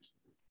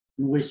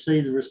 and we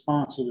see the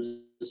response of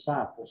the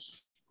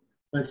disciples.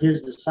 But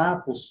his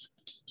disciples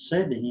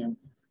said to him,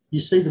 "You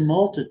see the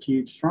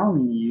multitude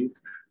thronging you,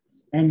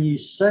 and you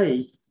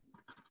say,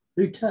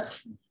 'Who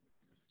touched me?'"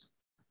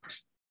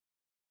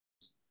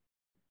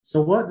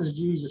 So what does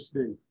Jesus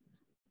do?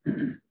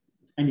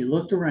 And he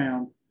looked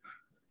around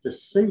to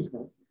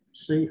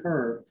see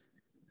her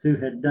who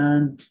had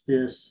done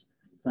this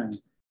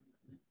thing.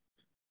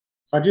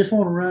 So I just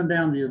want to run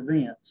down the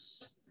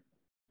events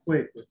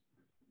quickly.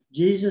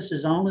 Jesus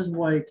is on his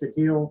way to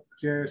heal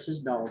Jairus'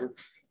 daughter.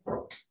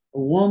 A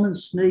woman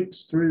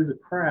sneaks through the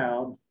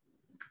crowd,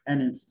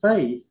 and in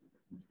faith,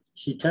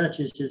 she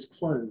touches his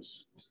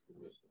clothes.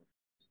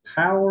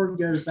 Power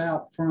goes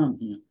out from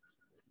him.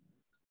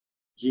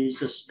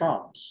 Jesus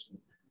stops.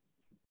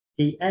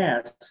 He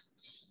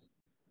asks,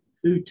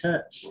 "Who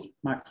touched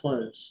my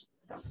clothes?"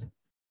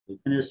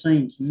 And it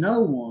seems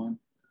no one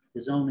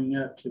is owning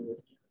up to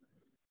it.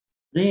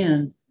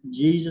 Then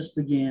Jesus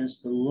begins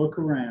to look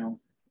around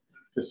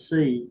to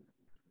see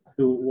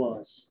who it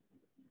was.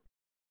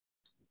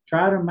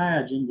 Try to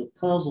imagine the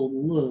puzzled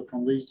look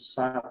on these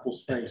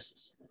disciples'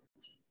 faces,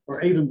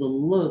 or even the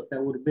look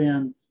that would have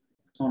been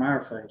on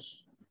our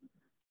face.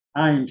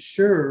 I am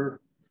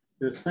sure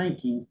they're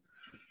thinking,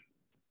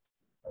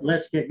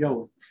 let's get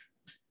going.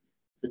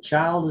 The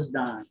child is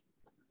dying.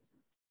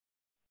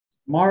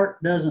 Mark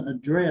doesn't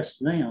address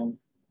them,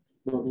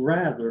 but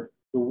rather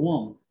the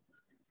woman.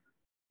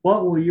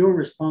 What will your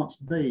response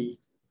be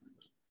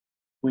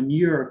when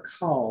you're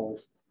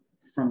called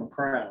from a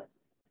crowd?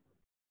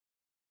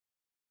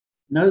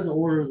 Know the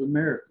order of the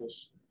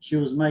miracles. She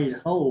was made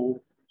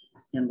whole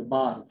in the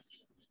body.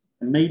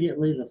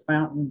 Immediately the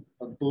fountain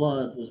of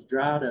blood was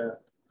dried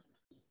up,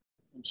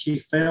 and she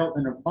felt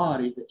in her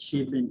body that she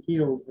had been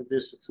healed of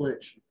this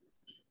affliction.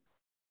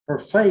 Her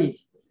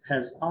faith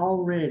has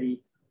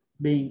already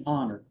been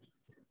honored.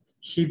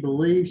 She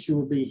believed she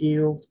would be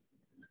healed,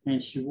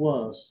 and she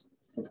was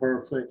of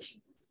her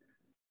affliction.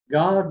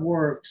 God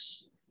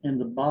works in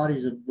the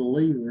bodies of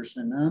believers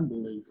and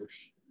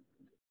unbelievers.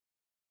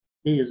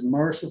 He is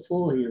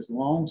merciful, he is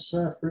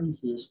long-suffering,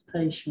 he is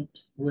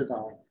patient with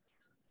all.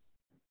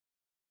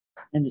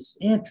 And it's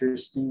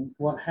interesting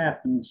what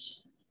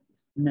happens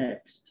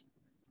next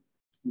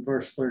in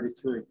verse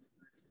 33.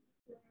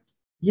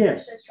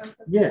 Yes,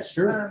 yes,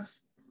 sure.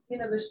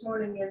 This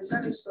morning in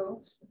Sunday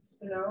school,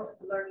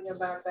 learning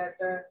about that,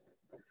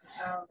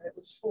 it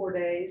was 4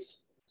 days,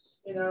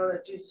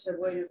 that Jesus had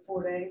waited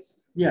 4 days.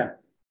 Yeah.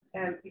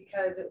 And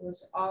because it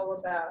was all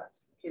about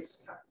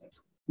his timing.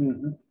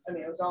 Mhm. I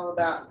mean, it was all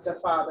about the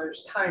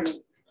Father's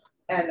timing.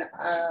 And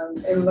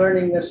in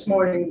learning this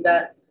morning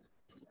that,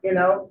 you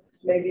know,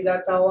 maybe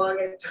that's how long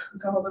it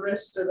took all the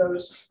rest of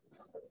those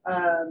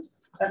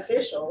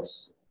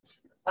officials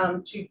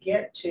to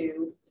get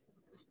to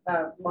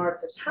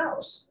Martha's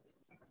house,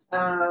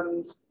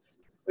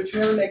 which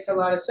really makes a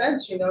lot of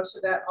sense, you know, so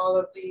that all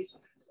of these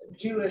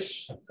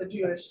the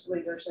Jewish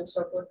leaders and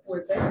so forth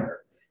were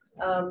there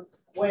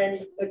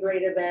when the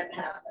great event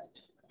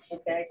happened.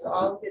 Okay, so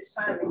all of his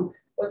timing.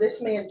 Well,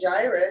 this man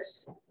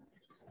Jairus,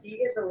 he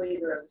is a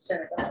leader of the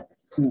synagogue,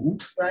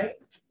 right?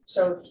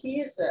 So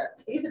he's a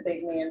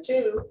big man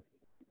too.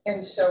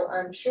 And so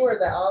I'm sure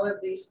that all of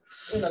these,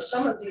 you know,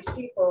 some of these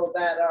people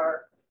that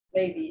are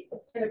maybe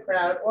in the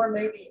crowd or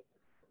maybe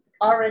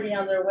already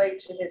on their way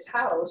to his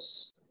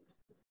house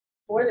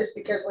for this,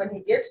 because when he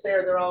gets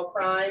there, they're all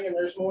crying and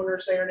there's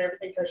mourners there and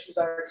everything because she's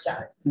already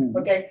died.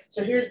 Okay,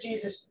 so here's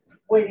Jesus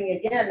waiting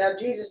again. Now,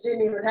 Jesus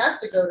didn't even have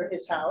to go to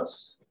his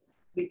house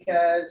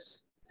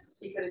because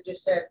he could have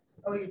just said,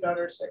 oh, your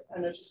daughter is sick. I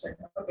know she's sick.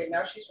 Okay,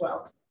 now she's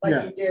well.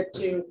 Like he did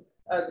to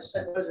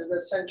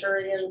the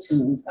centurion's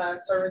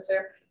servant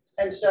there.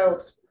 And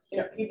so, you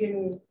know, he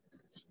could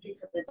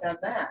have done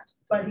that,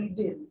 but he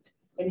didn't.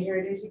 And here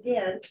it is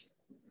again,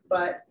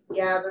 but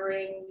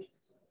gathering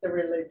the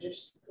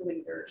religious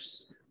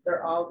leaders.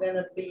 They're all going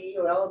to be,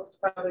 well,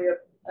 probably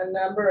a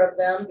number of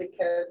them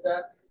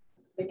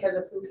because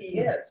of who he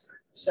is.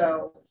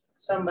 So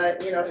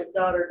somebody, you know, his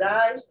daughter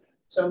dies.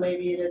 So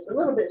maybe it is a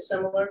little bit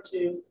similar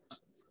to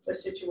the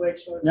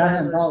situation with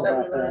Lazarus that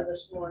we learned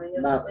this morning.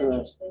 It's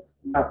interesting.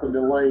 About the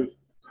delay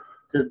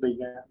could be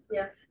that.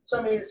 Yeah. So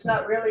I mean, it's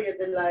not really a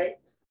delay,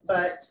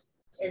 but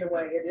in a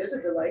way it is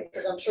a delay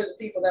because I'm sure the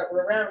people that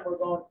were around were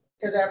going,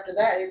 because after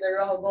that,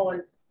 they're all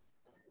going,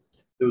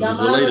 There was a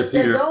delay to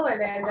Peter. Going,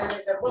 and then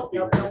they said, well,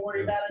 no, don't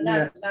worry about it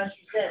now. Now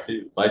she's dead.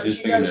 Bite his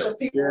fingernail. Some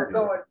people were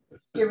going,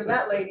 giving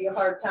that lady a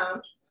hard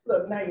time.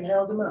 Look, now you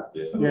held him up.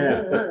 Yeah. You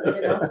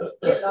know,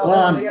 getting all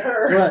Well, over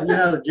her. well, you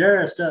know,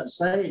 Jairus doesn't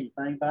say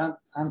anything, but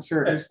I'm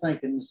sure he's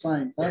thinking the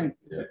same thing.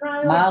 Yeah.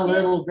 My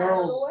little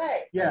girls,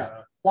 Away. yeah.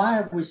 Why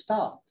have we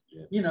stopped?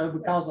 Yeah. You know,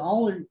 because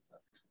the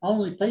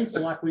only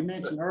people, like we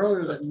mentioned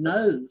earlier, that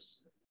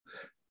knows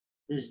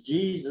is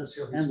Jesus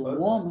and the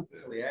woman.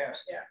 Until he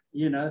asked. Yeah.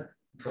 You know.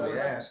 Until he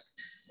asked.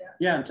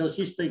 Yeah, until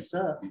she speaks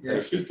up, Yeah.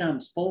 until she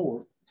comes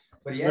forward.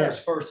 But he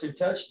asked first who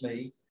touched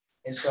me.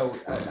 And so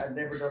I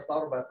never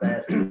thought about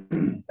that.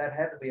 That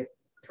had to be a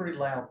pretty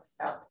loud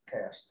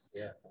outcast.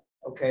 Yeah.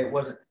 Okay, it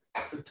wasn't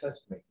who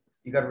touched me.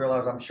 You got to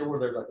realize, I'm sure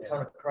there's like a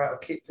ton of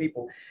crowd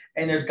people,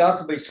 and there's got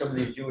to be some of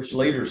these Jewish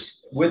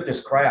leaders with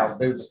this crowd.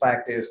 Dude, the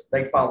fact is,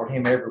 they followed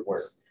him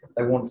everywhere.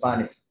 They wanted to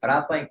find him. But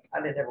I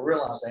didn't ever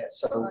realize that.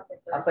 So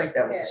I think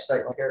that was a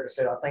statement, like Erica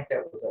said, I think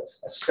that was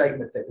a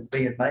statement that was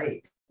being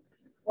made.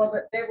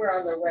 Well, they were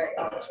on their way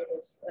onto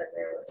his,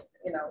 they were,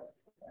 you know,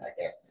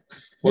 I guess.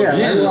 Well,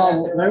 Yeah,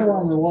 Jesus, they were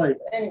on the way.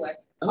 Anyway.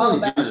 I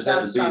don't think Jesus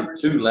had to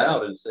be too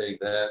loud in saying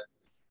that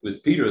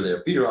with Peter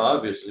there. Peter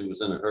obviously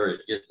was in a hurry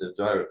to get to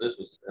Jairus. This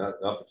was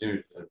an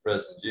opportunity to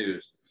impress the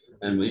Jews.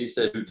 And when he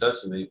said, who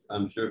touched me,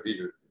 I'm sure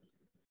Peter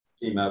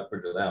came out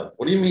pretty loud.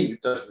 What do you mean you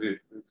touched me?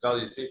 Call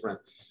these people around.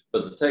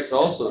 But the text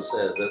also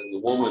says that the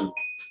woman,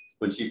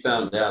 when she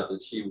found out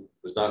that she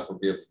was not going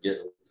to be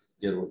able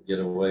to get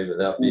away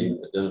without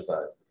being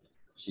identified,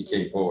 she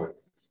came forward,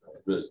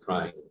 really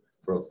crying and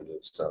broken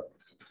and stuff.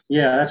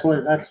 Yeah,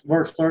 that's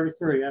verse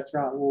 33. That's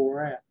right where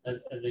we're at.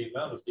 And the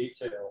amount of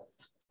detail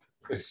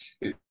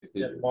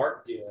that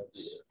Mark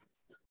gives,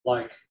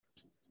 like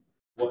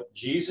what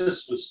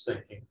Jesus was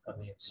thinking on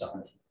the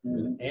inside,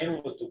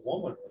 and what the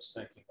woman was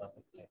thinking on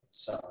the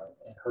inside,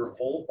 and her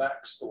whole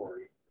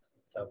backstory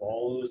of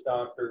all those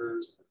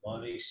doctors, the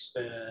money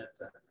spent,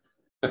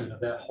 and, you know,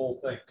 that whole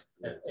thing,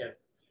 and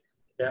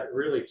that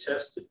really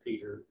tested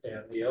Peter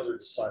and the other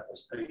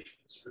disciples'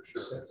 patience for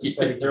sure.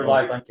 They're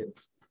like,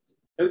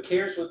 who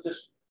cares what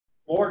this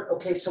Lord?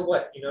 Okay, so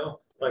what? You know,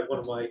 like one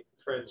of my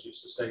friends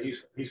used to say,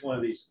 he's one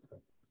of these,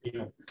 you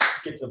know,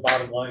 get to the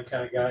bottom line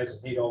kind of guys,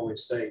 and he'd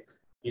always say,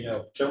 you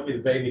know, show me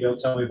the baby, don't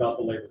tell me about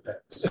the labor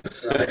pains.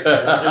 Right? And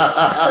just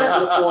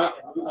the point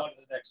and move on to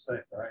the next thing,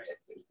 right?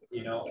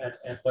 You know,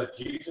 and but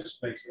Jesus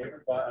makes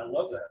everybody, I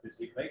love that, is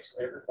he makes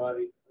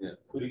everybody,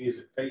 including his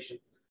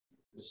impatient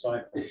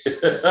disciples,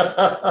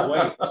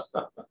 wait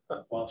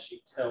while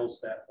she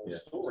tells that whole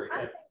story. I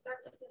think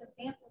that's a good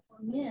example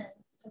for men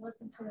to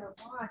listen to their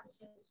wife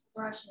instead of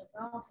brushing us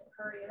off and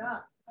hurry it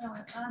up. I don't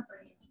have time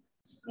for you.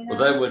 You know?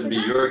 Well, that wouldn't be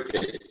your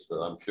case, so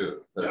I'm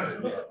sure.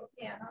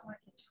 Yeah, not my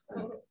case.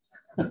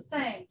 The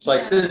same. It's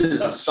like sitting in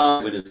the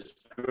sun with a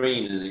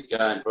screen and the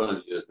guy in front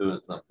of you is doing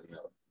something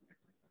else.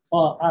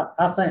 Well,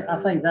 I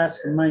think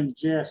that's the main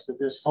gist of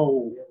this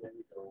whole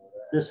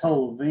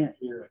event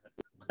here,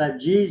 that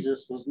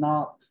Jesus was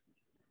not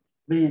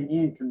being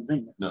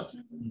inconvenienced. No.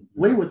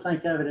 We would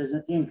think of it as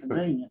an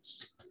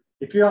inconvenience.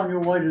 If you're on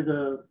your way to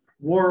the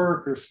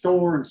work or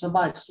store and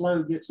somebody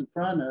slow gets in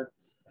front of,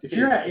 if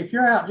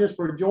you're out just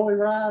for a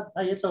joyride,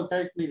 hey, it's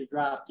okay for me to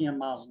drive 10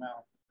 miles an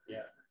hour.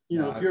 Yeah. You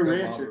know, Nah, if you're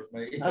it still Richard,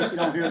 bothers me. I hope you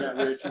don't hear that,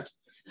 Richard.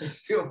 It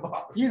still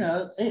bothers me. You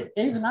know,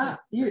 even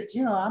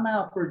you know, I'm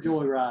out for a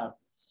joyride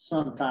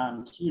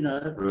sometimes, you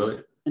know,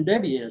 Really? and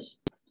Debbie is.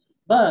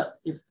 But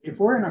if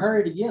we're in a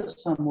hurry to get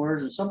somewhere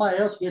and somebody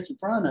else gets in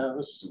front of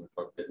us,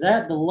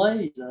 that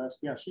delays us.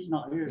 Yeah, she's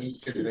not here.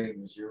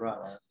 Inconvenience, you're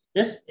right.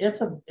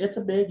 It's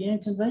a big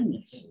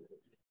inconvenience.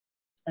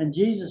 And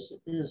Jesus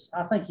is,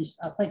 I think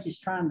he's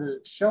trying to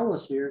show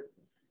us here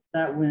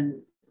that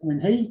when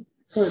he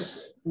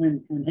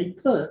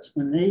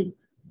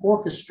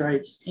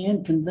orchestrates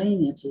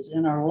inconveniences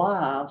in our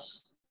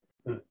lives,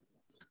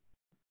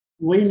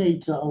 we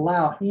need to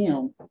allow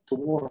him to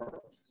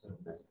work.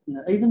 You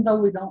know, even though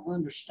we don't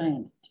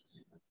understand it.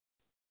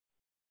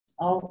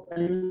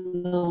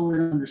 Even though we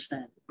don't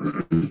understand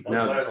it.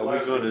 Now, are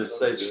we going to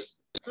say this?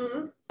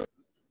 Mhm.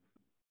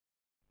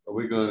 Are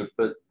we going to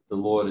put the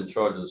Lord in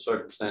charge of the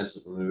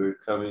circumstances when we're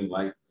coming,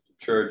 like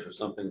to church or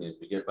something, and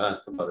we get behind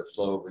somebody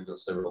slow, we're going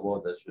to say, well,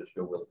 Lord, that's just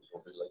your will. It's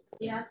going to be late.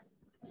 Yes,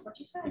 that's what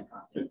you said,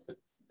 Coffee.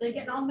 They're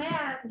getting all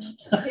mad and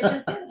pitching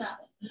a fit about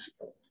it.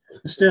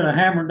 Instead of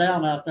hammering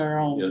down out there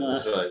on Yeah,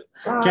 that's right.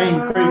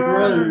 Cane Creek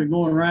Road and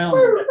going around.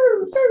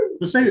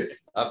 But see,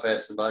 I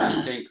passed somebody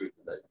in Cane Creek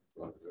today.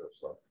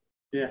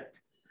 yeah.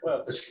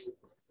 Well,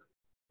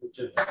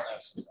 legitimate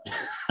license.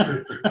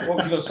 What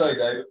was you gonna say,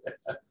 David?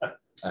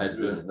 I had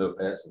to no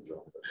passenger.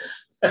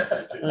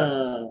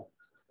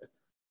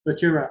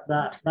 But you're right.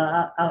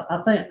 But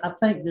I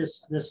think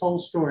this whole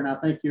story, and I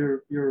think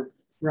you're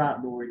right,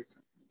 Dory.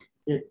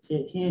 It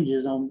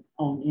hinges on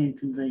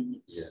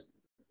inconvenience. Yeah.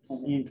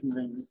 On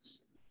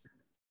inconvenience.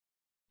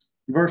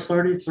 Verse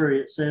 33,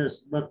 it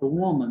says, but the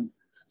woman,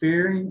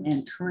 fearing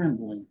and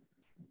trembling,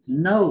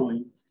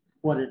 knowing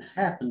what had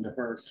happened to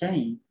her,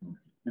 came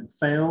and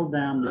fell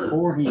down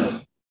before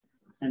him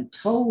and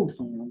told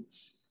him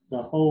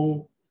the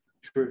whole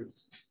truth.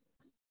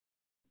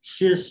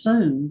 She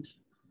assumed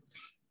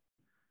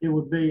it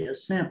would be a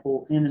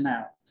simple in and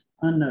out,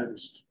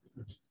 unnoticed,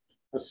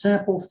 a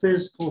simple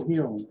physical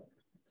healing.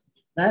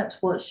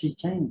 That's what she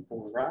came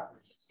for, right?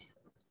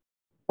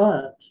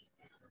 But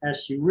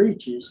as she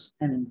reaches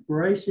and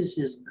embraces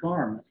his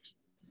garment,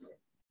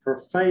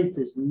 her faith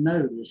is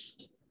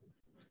noticed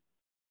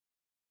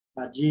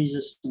by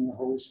Jesus and the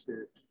Holy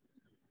Spirit.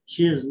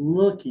 Jesus is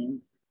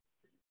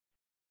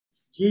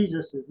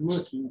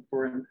looking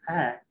for an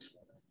act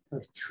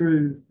of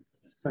true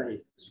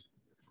faith.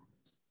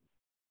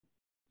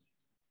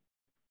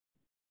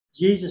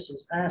 Jesus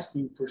is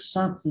asking for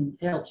something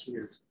else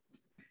here.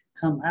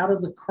 Come out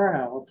of the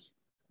crowd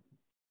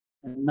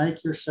and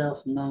make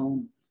yourself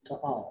known to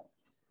all.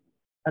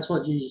 That's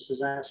what Jesus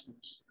is asking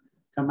us.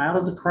 Come out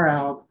of the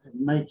crowd and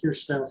make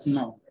yourself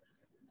known.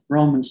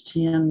 Romans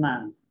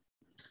 10:9.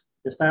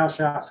 If thou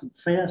shalt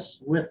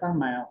confess with thy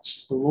mouth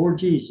the Lord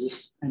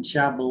Jesus, and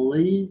shalt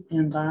believe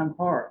in thine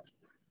heart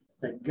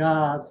that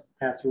God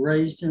hath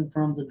raised him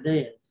from the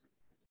dead,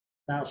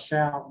 thou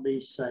shalt be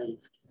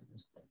saved.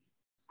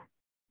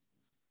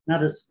 Now,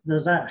 does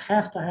that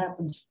have to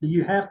happen? Do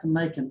you have to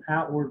make an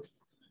outward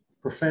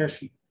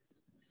profession?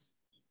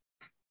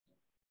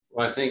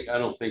 Well, I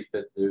don't think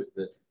that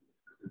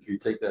if you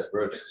take that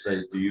verse and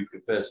say, do you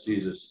confess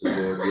Jesus the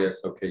Lord? Yes,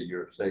 okay,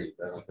 you're saved.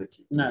 I don't think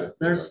you can. No,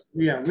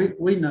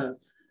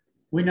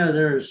 we know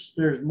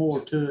there's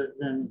more to it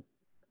than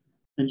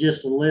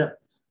just a lip.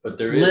 But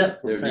there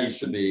needs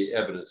to be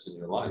evidence in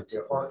your life.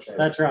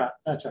 That's right.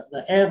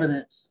 The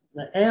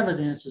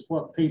evidence is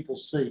what people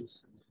see.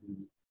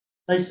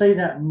 They see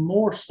that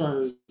more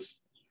so,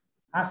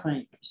 I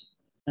think,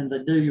 than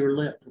they do your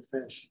lip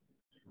profession.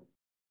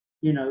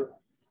 You know,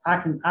 I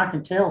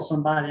can tell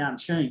somebody I'm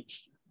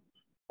changed,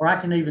 or I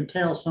can even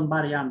tell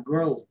somebody I'm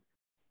growing.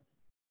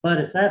 But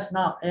if that's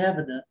not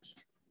evident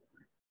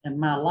in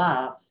my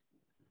life,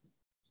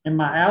 in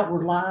my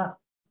outward life,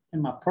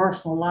 in my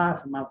personal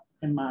life,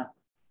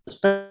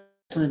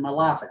 especially in my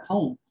life at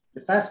home,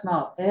 if that's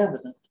not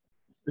evident,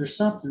 there's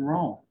something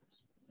wrong.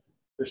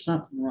 There's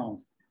something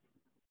wrong.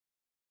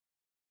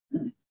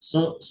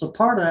 So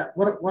part of that,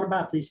 what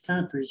about these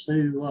countries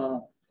who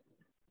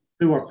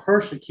are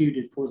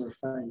persecuted for their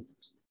faith?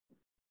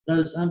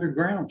 Those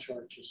underground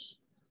churches,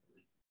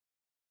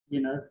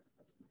 you know.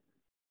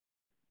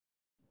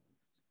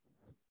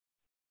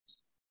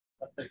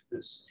 I think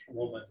this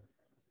woman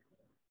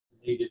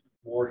needed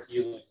more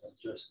healing than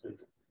just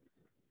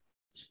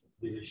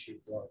the issue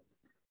of love.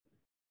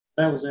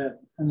 That was it.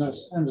 And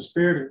the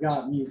Spirit of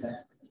God knew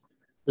that.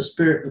 The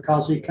Spirit,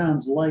 because he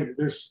comes later.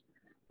 If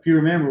you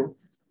remember,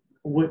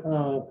 2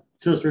 or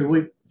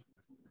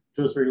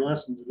 3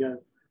 lessons ago,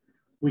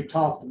 we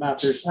talked about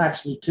there's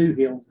actually 2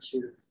 healings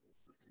here.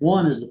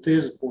 One is the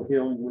physical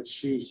healing, which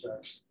she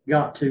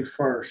got to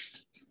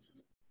first.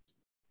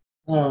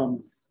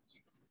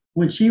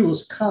 When she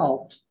was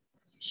caught,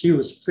 she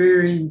was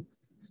fearing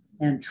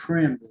and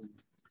trembling.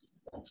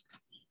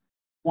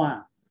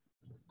 Why?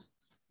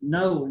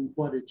 Knowing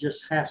what had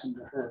just happened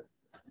to her.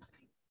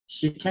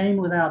 She came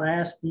without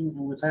asking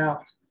and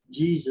without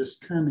Jesus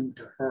coming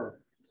to her.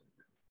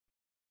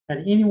 Had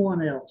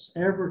anyone else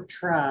ever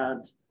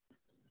tried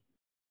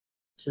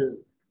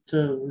to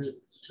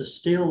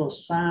steal a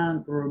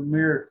sign or a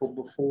miracle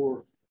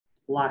before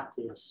like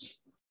this.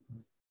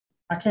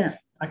 I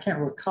can't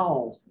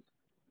recall.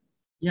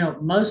 You know,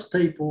 most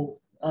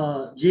people,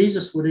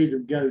 Jesus would either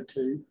go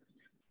to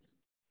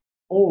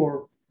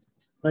or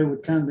they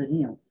would come to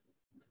him.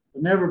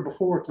 But never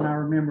before can I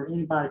remember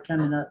anybody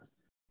coming up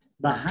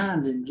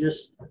behind him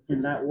just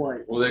in that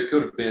way. Well, there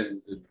could have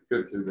been, the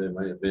scripture there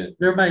may have been.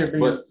 There may have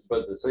been.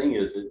 But the thing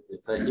is, if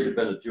he had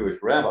been a Jewish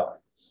rabbi,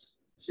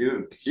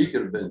 she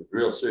could have been in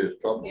real serious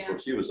trouble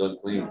because she was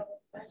unclean.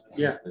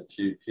 Yeah. And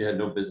she had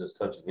no business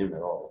touching him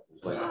at all.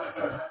 It was like, I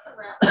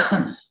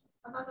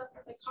thought that's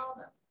what they called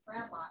it,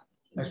 rabbi.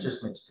 That's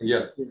just me.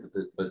 yeah,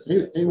 but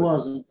He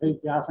wasn't.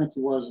 I think he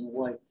wasn't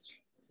awake.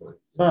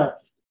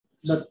 But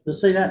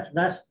see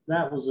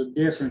that was a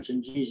difference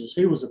in Jesus.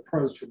 He was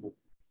approachable.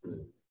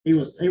 He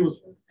was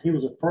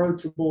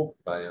approachable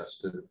by us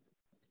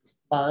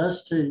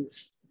too,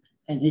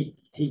 and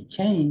he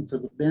came for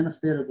the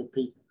benefit of the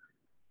people.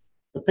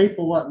 The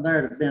people wasn't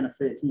there to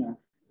benefit him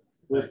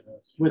with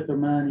their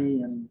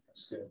money and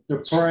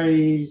their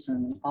praise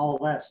and all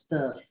that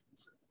stuff.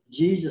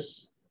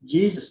 Jesus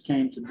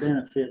came to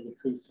benefit the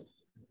people,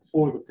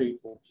 for the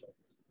people.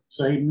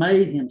 So he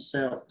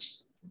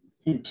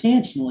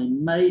intentionally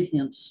made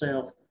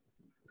himself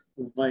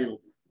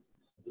available.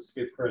 Let's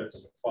give credit to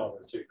the Father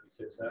too,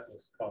 because that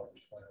was the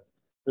Father's plan.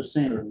 The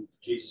sin.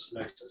 Jesus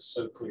makes it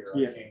so clear.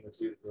 Yeah. I came with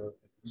you, the road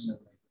that you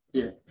sent me.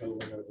 Yeah. Over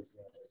and over again.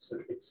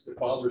 It's the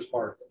Father's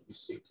heart that you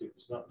see too.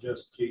 It's not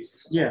just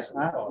Jesus. It's Yeah, also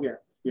the Father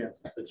yeah.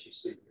 That you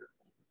see here.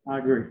 I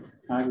agree.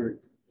 And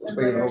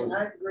Mayor,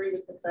 I agree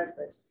with the fact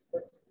that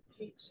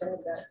Pete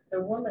said that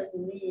the woman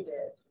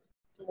needed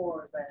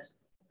more than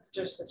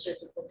just the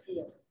physical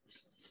healing.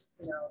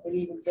 You know, and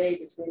even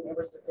David, it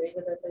was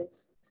David, I think,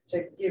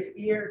 said, "Give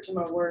ear to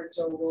my words,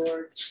 O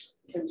Lord.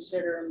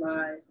 Consider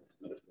my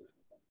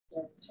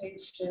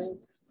meditation.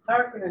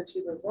 Hearken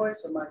unto the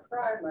voice of my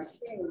cry, my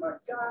King and my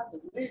God." The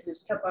news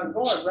just kept on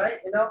going, right?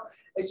 You know,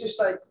 it's just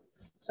like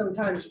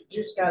sometimes you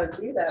just got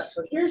to do that.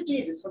 So here's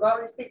Jesus with all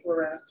these people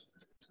around.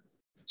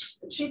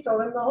 And she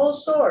told him the whole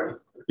story.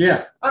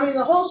 Yeah. I mean,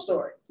 the whole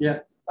story. Yeah.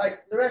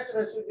 Like the rest of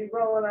us would be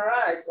rolling our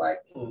eyes like,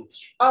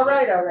 all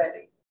right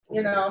already.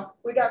 You know,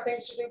 we got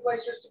things to do,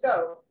 places to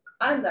go.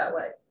 I'm that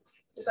way.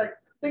 It's like,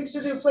 things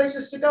to do,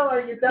 places to go.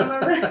 Are you done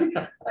already?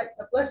 Like,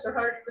 bless her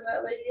heart, even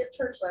that lady at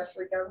church last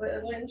week. I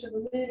went into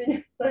the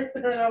meeting right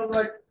there and I was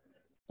like,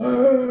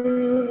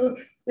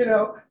 you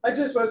know, I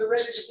just wasn't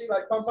ready to be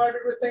like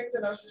bombarded with things.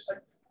 And I was just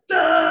like,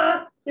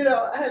 duh! You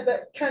know, I had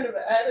that kind of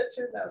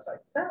attitude. And I was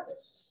like, that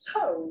was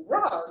so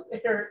wrong,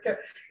 Erica.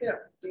 You know,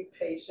 be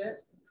patient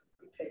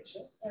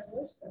and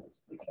listen,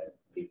 because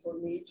people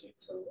need you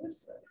to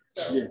listen.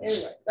 So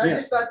anyway, I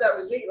just thought that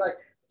was neat. Like,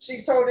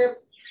 she told him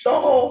the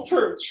whole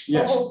truth,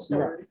 the whole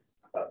story.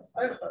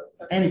 Right.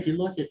 And if you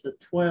look at the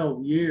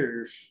 12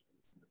 years,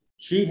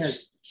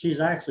 she's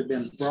actually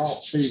been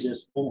brought to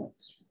this point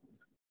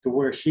to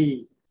where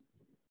she's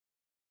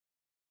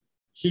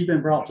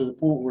been brought to the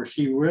point where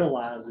she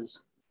realizes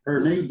her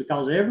need,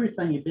 because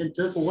everything had been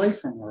took away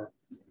from her.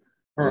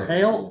 Her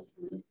health,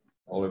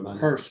 all her money,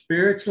 her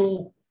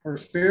spiritual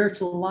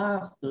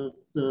life,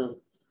 the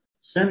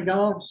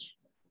synagogue,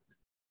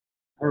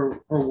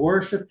 her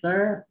worship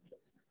there.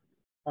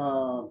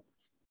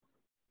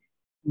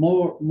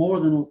 More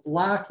than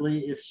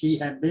likely, if she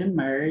had been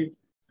married,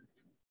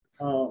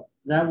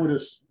 that would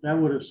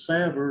have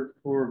severed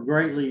or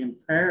greatly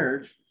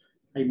impaired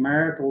a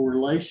marital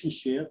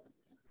relationship.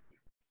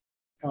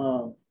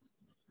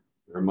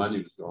 her money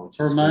was gone.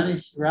 Her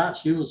money, right?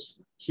 She was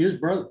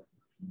broke.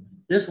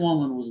 This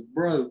woman was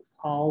broke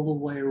all the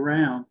way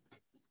around,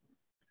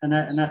 and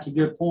that's a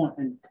good point.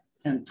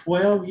 And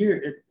 12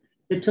 years,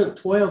 it took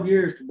 12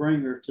 years to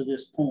bring her to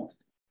this point.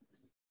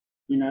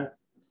 You know,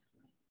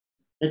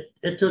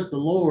 it took the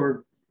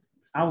Lord.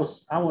 I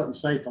wasn't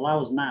saved till I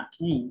was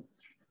 19,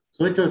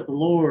 so it took the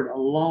Lord a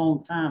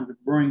long time to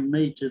bring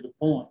me to the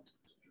point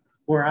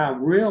where I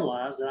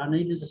realized that I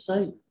needed a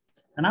Savior,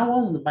 and I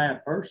wasn't a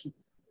bad person.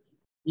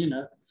 You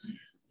know,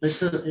 it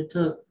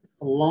took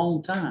a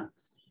long time.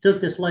 It took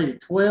this lady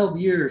 12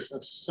 years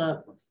of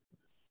suffering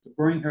to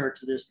bring her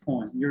to this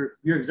point. You're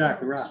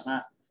exactly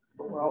right.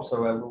 But we're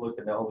also able to look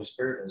at the Holy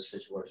Spirit in this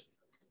situation.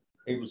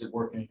 He was at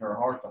work in her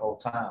heart the whole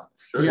time.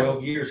 Sure.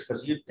 12 years,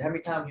 because how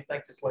many times do you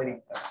think this lady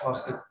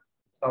possibly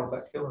thought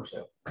about killing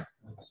herself? You know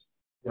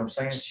what I'm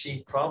saying?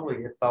 She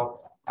probably had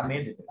thought, I'm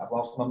ended it. I've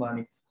lost my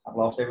money. I've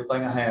lost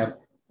everything I have.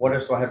 What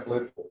else do I have to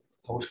live for?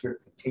 The Holy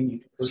Spirit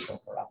continued to push on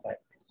her, I think.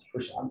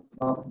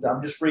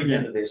 I'm just reading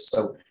into this.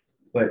 So,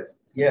 but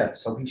yeah,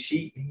 so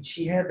she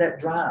had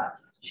that drive.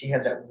 She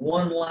had that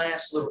one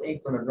last little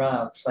inkling of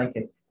drive,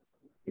 thinking,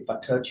 if I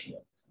touch him,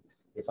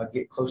 if I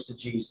get close to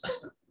Jesus,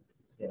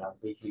 then I'll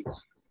be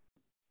healed.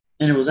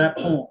 And it was that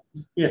point.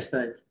 Yes,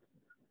 Dave.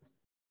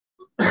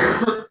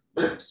 So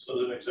as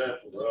an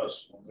example for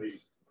us,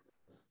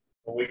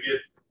 when we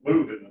get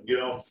moving and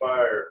get on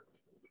fire,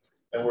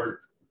 and we're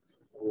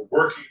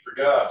working for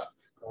God,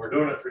 and we're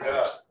doing it for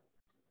God,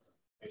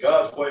 and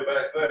God's way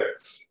back there.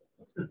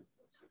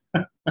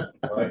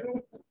 right?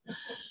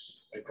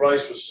 And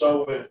Christ was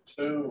so in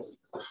tune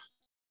with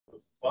the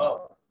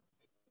Father.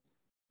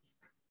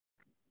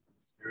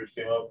 Here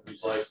he came up and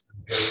he's like,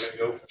 okay,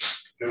 we're gonna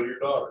go to your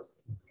daughter.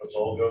 Let's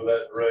all go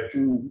that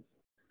direction.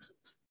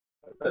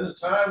 And then the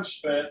time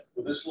spent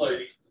with this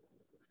lady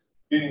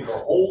getting the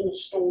whole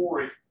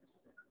story.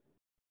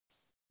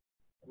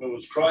 I mean,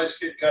 was Christ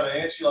getting kind of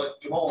antsy, like,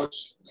 come on,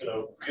 let's,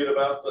 forget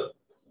about the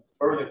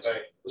birthing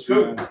pain. Let's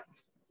go.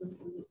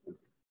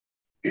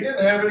 He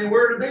didn't have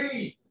anywhere to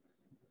be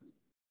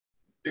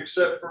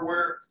except for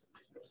where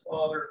the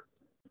Father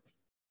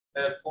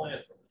had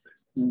planned for him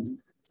to be.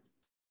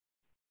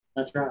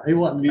 That's right. He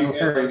wasn't He, no and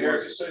hurry. like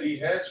Eric said, he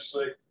had to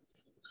say,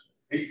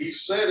 he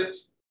said it.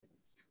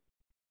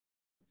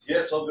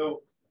 Yes, I'll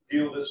go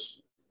heal this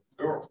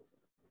girl.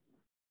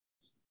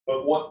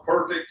 But what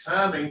perfect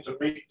timing to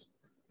meet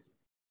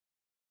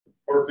the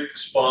perfect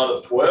spot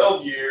of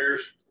 12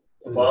 years.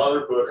 The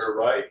Father put her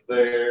right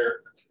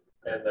there,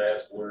 and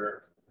that's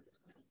where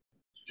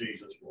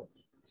Jesus was.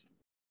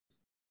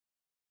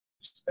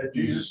 And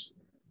Jesus,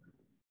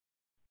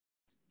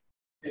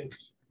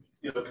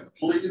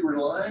 completely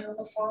relying on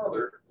the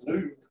Father,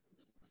 knew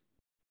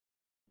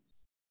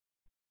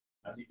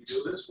I need to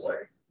go this way.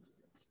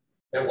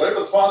 And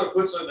whatever the Father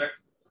puts in there,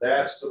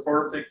 that's the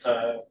perfect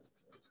time.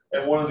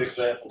 And one of the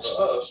examples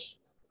to us,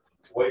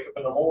 wake up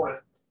in the morning,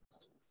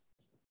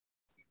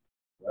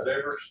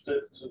 whatever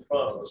steps in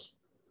front of us,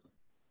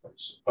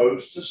 it's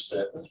supposed to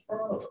step in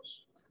front of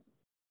us.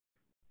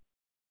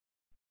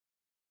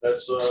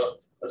 That's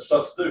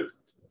tough to do.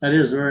 That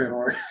is very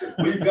hard.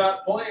 We've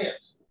got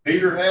plans.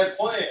 Peter had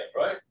plans,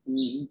 right?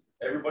 Mm-hmm.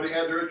 Everybody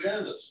had their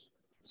agendas.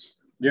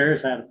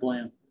 Jairus had a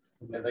plan.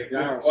 And they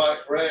couldn't quite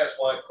grasp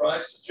why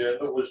Christ's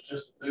agenda was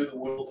just to do the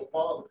will of the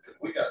Father, because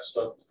we got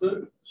stuff to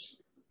do.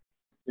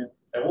 Yeah.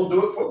 And we'll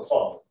do it for the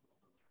Father.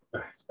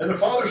 In the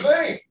Father's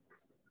name.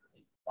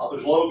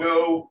 Father's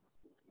logo,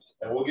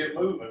 and we'll get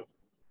moving.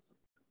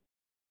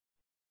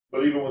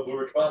 But even with Blue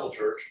Ridge Bible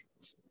Church,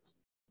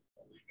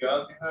 leave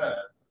God behind.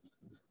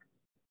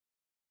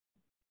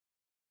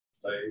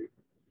 Stay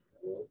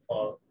will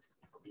Father,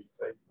 be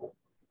faithful.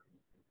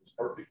 It's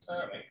perfect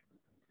timing.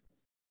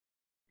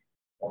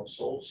 One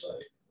soul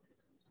saved.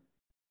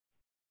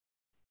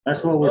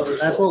 That's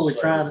what we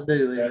try to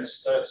do.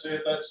 That's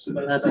it. That's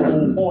the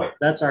whole point.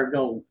 That's our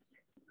goal.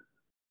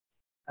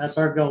 That's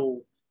our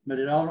goal. But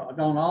it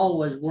don't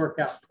always work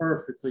out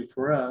perfectly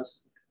for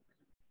us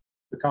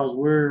because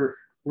we're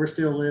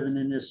still living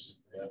in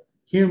this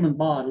human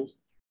body,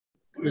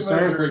 this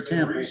earthly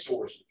temple.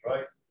 Resources,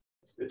 right?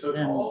 It took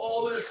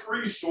all this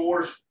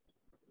resource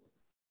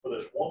for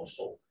this one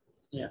soul.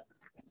 Yeah.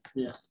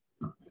 Yeah.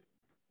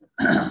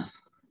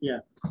 Yeah.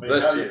 I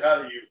mean, how do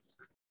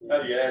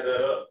you add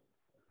that up?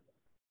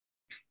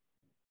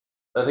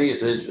 I think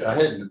it's interesting. I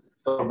hadn't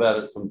thought about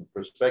it from the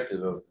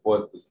perspective of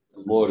what the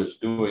Lord is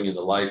doing in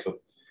the life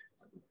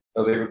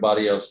of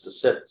everybody else to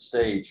set the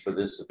stage for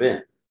this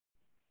event.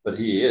 But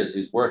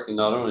he's working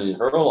not only in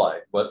her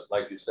life, but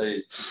like you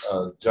say,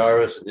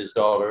 Jairus and his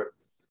daughter,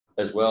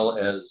 as well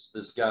as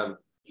this guy,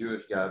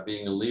 Jewish guy,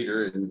 being a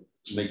leader and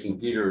making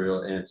Peter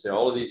real, and say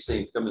all of these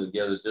things coming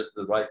together just at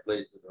the right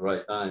place at the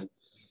right time.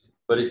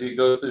 But if you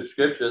go through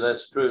scripture,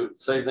 that's true.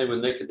 Same thing with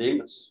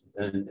Nicodemus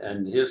and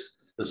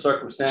the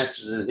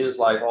circumstances in his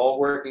life all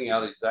working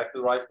out exactly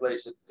the right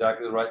place at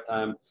exactly the right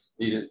time.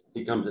 He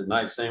comes at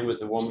night. Same with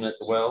the woman at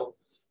the well,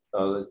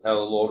 how the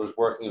Lord was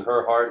working in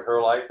her heart,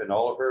 her life, and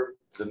all of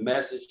the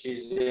message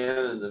she's in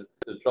and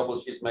the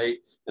trouble she's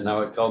made, and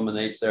how it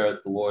culminates there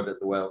at the Lord at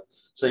the well.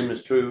 Same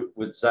is true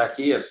with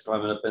Zacchaeus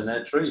climbing up in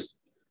that tree.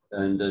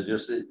 And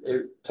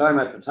time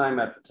after time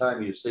after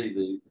time, you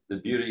see the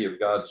beauty of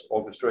God's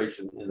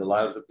orchestration in the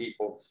lives of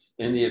people,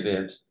 in the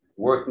events,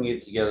 working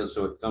it together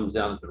so it comes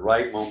down at the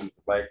right moment,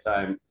 the right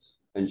time,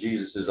 and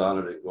Jesus is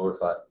honored and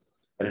glorified.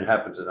 And it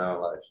happens in our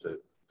lives too.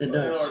 It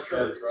does. In our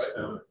church,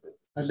 right?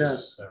 It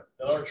does.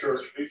 In our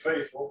church, be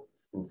faithful,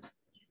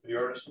 be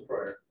earnest in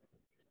prayer.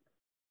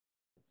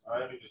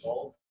 Timing is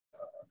all.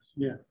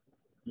 Yeah.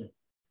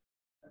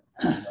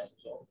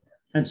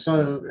 And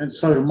so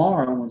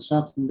tomorrow, when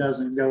something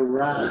doesn't go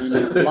right in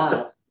your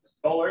life,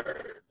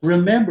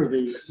 remember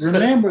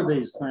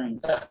these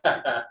things.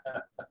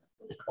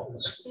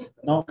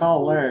 Don't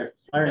call Larry.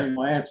 Larry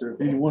will answer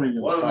if any one of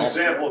you. One of the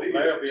example,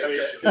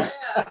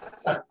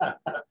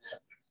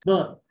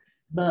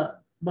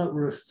 but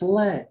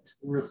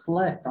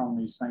reflect on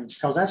these things,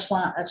 because that's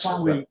why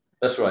we.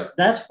 That's right.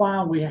 That's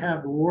why we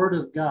have the Word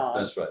of God.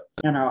 That's right.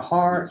 In our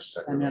hearts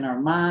and in our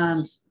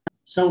minds.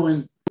 So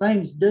when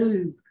things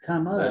do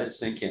come up,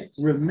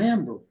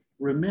 remember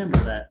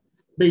that.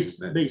 Be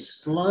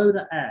slow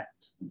to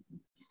act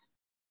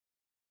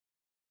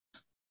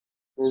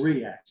or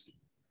react.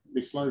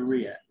 Be slow to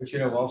react.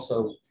 But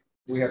also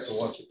we have to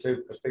watch it too,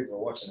 because people are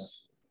watching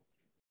us.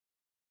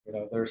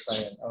 They're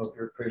saying, "Oh, if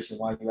you're a Christian,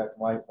 why you acting?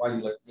 Why you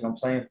like?" You know what I'm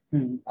saying?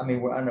 Mm-hmm. I mean,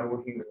 I know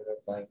we're human and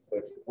everything,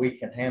 but we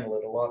can handle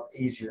it a lot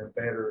easier and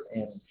better,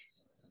 and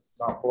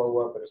not blow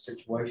up in a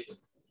situation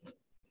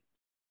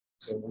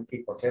when we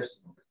keep our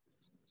testimony.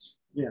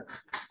 Yeah.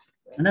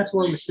 And that's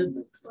where we should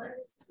be. Slow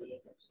to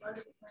speak, and slow to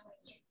become.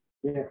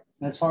 Yeah,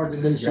 that's hard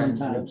to do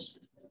sometimes.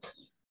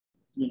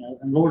 You know,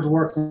 and Lord's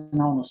working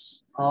on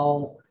us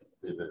all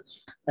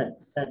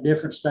at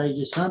different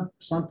stages.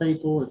 Some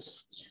people,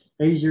 it's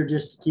easier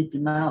just to keep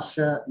your mouth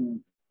shut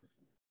and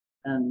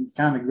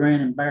kind of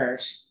grin and bear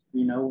it,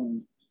 you know,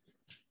 when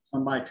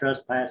somebody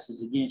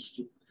trespasses against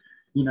you.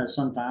 You know,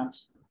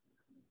 sometimes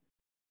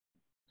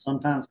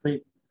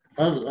people,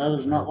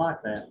 others not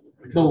like that.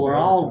 But we're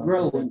all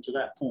growing to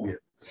that point.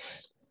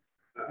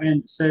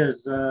 And it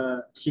says,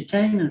 she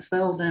came and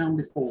fell down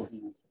before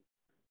him.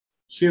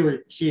 She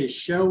is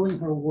showing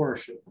her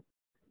worship.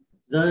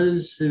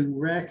 Those who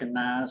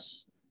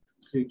recognize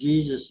who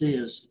Jesus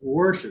is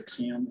worships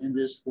him in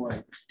this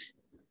way,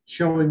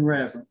 showing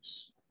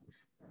reverence.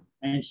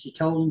 And she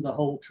told him the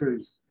whole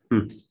truth.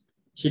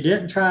 She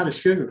didn't try to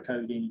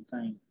sugarcoat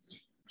anything.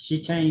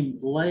 She came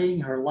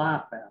laying her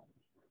life out,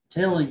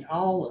 telling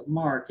all that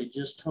Mark had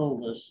just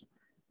told us,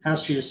 how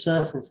she has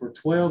suffered for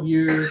 12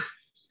 years,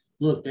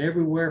 looked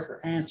everywhere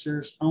for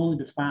answers, only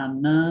to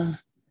find none,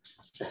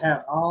 to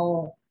have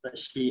all that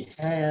she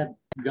had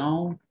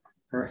gone,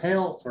 her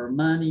health, her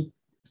money,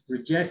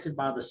 rejected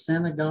by the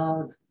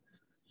synagogue,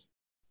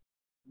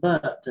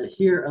 but to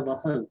hear of a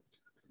hope,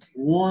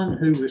 one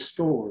who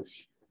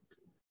restores.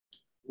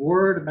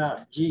 Word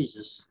about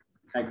Jesus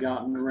had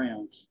gotten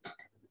around,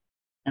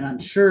 and I'm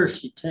sure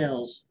she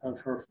tells of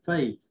her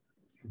faith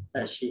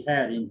that she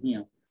had in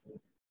him.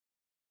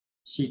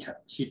 She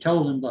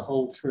told him the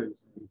whole truth.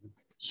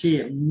 She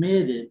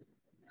admitted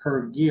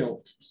her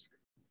guilt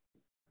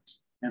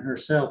and her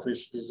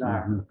selfish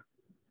desire.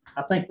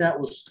 I think that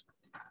was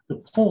the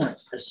point.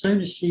 As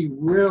soon as she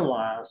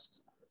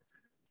realized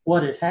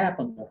what had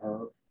happened to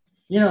her,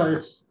 you know,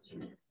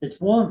 it's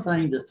one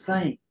thing to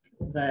think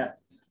that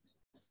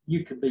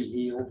you could be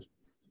healed,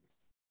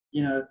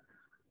 you know,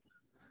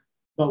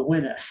 but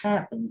when it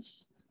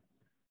happens,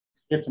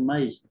 it's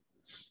amazing.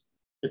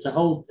 It's a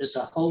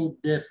whole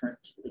different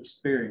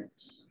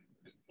experience.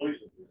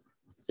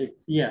 It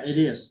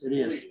is.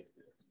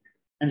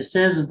 And it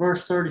says in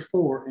verse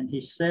 34, and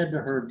he said to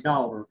her,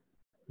 daughter,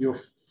 your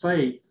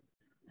faith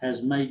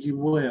has made you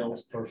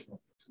well.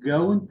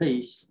 Go in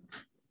peace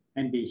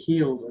and be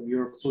healed of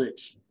your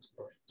affliction.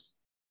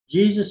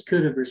 Jesus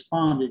could have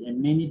responded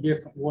in many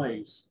different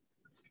ways,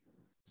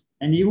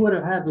 and you would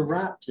have had the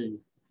right to.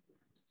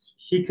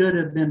 She could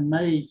have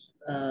made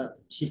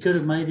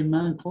him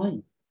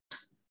unclean.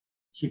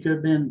 She could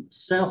have been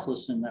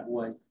selfless in that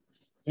way,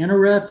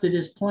 interrupted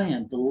his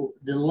plan,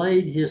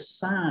 delayed his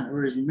sign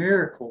or his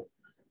miracle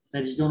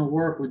that he's going to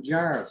work with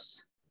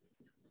Jairus.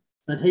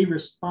 But he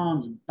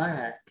responds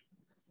back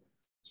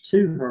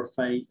to her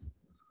faith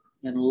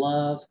in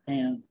love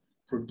and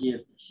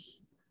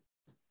forgiveness.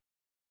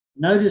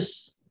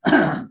 Notice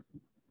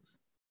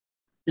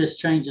this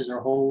changes her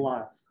whole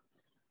life.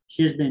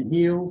 She has been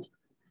healed.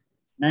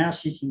 Now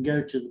she can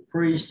go to the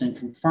priest and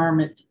confirm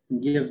it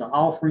and give the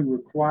offering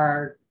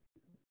required,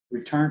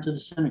 return to the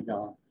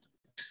synagogue.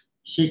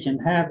 She can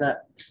have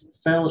that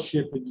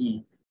fellowship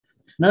again.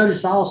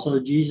 Notice also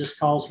Jesus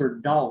calls her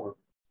daughter.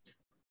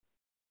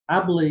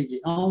 I believe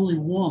the only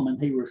woman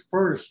he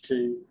refers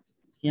to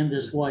in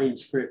this way in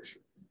Scripture.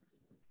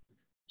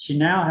 She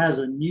now has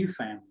a new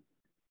family.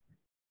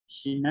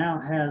 She now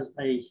has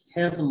a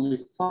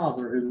heavenly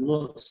Father who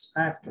looks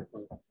after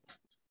her.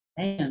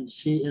 And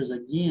she is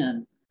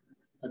again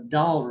a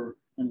daughter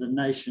in the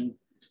nation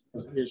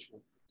of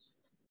Israel.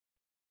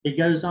 It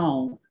goes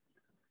on,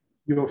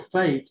 your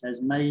faith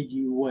has made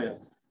you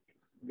well.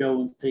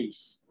 Go in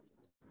peace.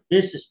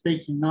 This is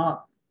speaking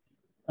not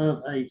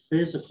of a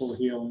physical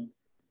healing,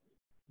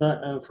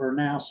 but of her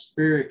now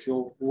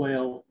spiritual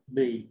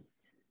well-being.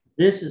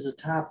 This is a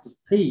type of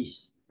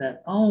peace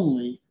that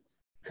only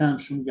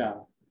comes from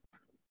God.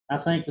 I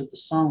think of the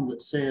song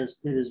that says,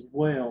 it is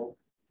well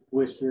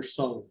with your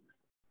soul.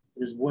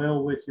 It is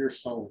well with your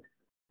soul.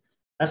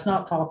 That's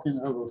not talking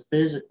of a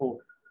physical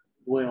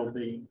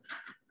well-being.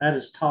 That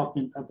is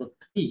talking of a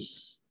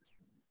peace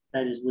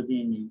that is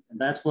within you. And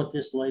that's what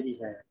this lady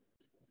had.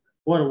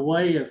 What a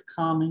way of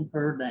calming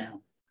her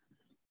down.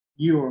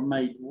 You are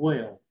made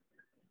well.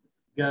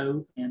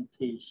 Go in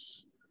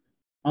peace.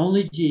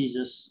 Only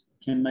Jesus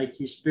can make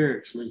you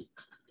spiritually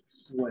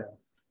well.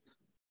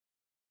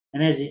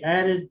 And as he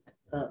added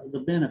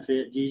the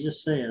benefit,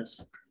 Jesus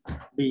says,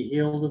 be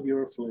healed of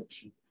your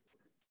affliction.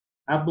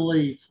 I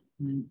believe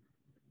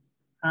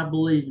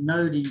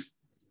noting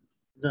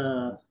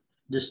the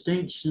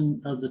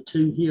distinction of the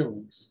two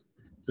healings.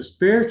 The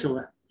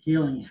spiritual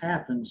healing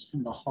happens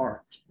in the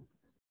heart.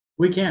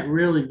 We can't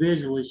really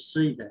visually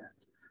see that,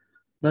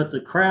 but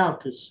the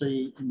crowd could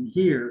see and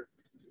hear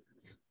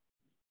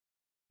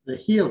the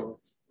healer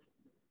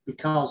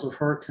because of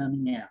her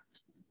coming out.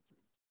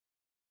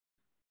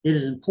 It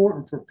is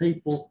important for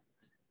people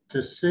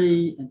to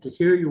see and to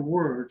hear your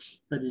words,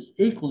 but it's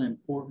equally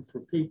important for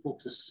people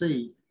to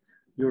see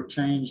your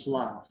changed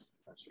life,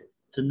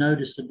 to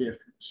notice the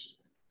difference.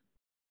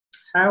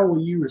 How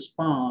will you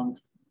respond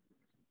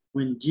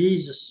when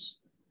his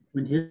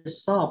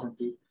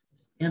sovereignty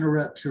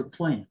interrupts your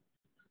plan?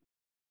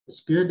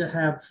 It's good to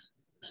have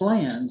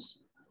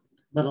plans,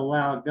 but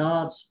allow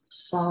God's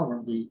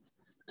sovereignty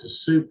to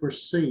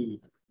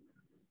supersede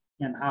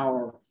in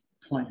our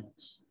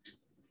plans.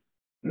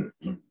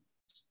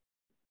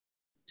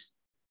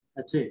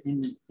 That's it.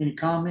 Any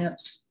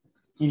comments?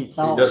 Any He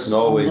thoughts? doesn't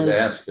always on those?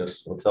 ask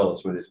us or tell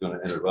us when he's going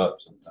to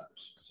interrupt sometimes.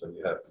 So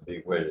you have to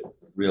be ready to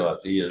realize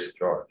he is in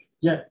charge.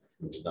 Yeah.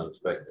 It's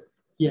unexpected.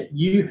 Yeah,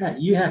 you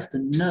have to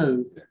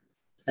know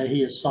that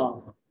he is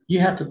sovereign. You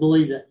have to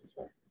believe that.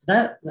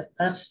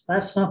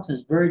 That's something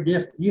that's very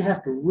different. You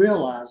have to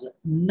realize that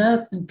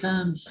nothing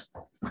comes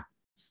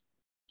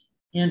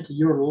into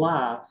your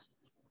life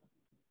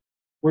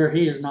where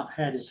he has not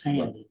had his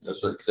hand in.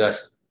 That's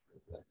exactly.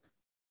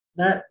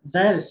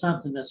 That is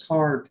something that's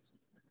hard.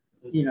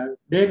 You know,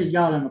 Debbie's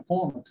got an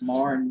appointment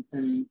tomorrow,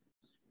 and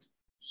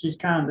she's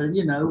kind of,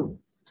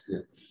 Yeah.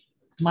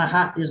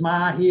 Is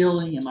my eye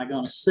healing? Am I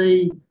going to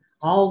see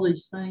all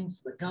these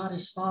things? But God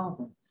is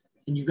sovereign,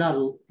 and you got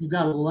to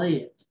lay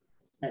it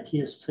at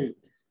His feet.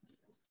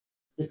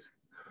 It's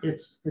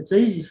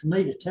easy for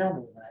me to tell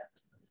them that,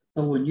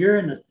 but when you're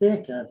in the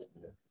thick of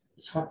it,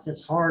 it's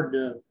hard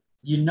to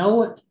you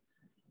know it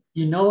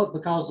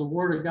because the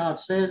Word of God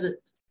says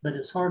it, but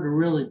it's hard to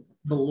really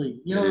believe.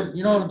 You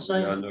know what I'm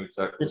saying? Yeah, I know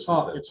exactly. It's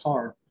hard. It's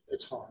hard.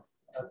 It's hard.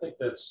 I think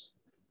that's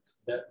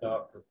that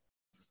doctrine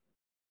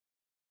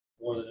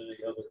more than any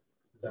other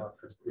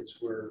doctrine. It's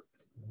where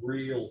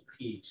real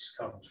peace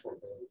comes for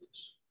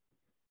believers.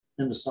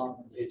 In the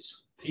song.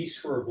 It's peace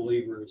for a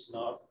believer is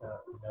not an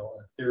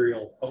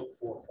ethereal hope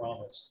for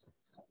promise.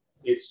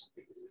 It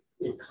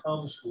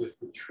comes with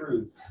the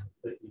truth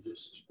that you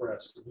just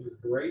expressed. When you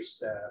embrace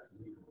that,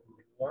 you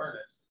learn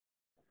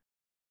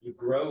it, you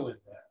grow in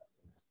that.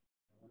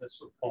 And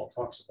that's what Paul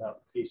talks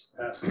about, the peace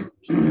of passive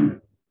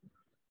understanding.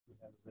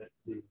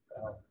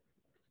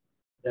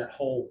 The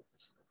whole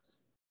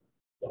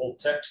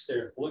text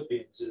there in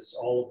Philippians is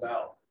all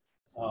about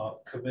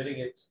committing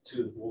it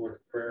to the Lord in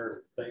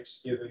prayer,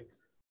 thanksgiving,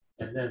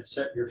 and then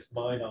set your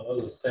mind on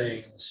other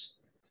things.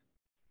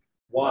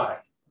 Why?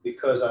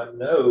 Because I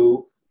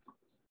know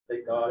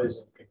that God is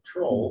in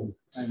control,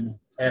 and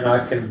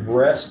I can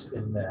rest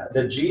in that.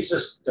 That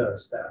Jesus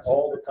does that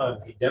all the time.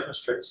 He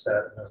demonstrates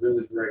that in a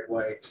really great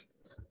way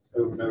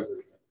over and over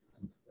again.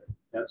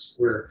 That's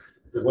where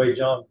the way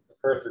John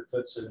MacArthur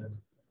puts it in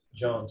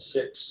John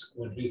 6,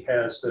 when he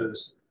has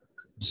those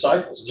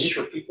disciples, these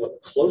were people that were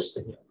close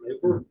to him.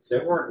 They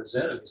weren't his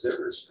enemies, they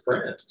were his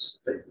friends.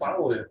 They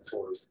followed him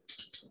for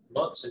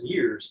months and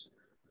years,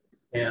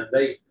 and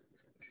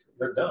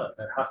they're done.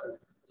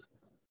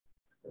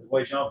 The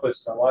way John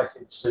puts it, I like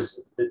it. He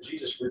says that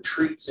Jesus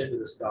retreats into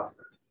this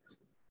doctrine.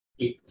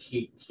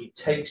 He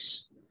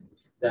takes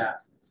that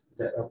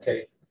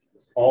okay,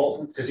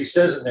 all, because he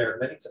says in there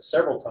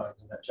several times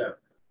in that chapter,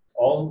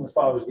 all whom the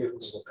Father's given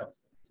me will come.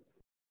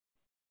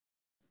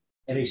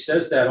 And he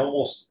says that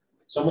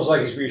it's almost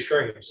like he's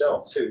reassuring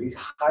himself too. He's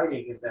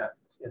hiding in that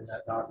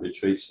doctrine.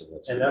 Retreats.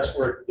 And that's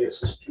where it gets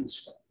his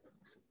peace from.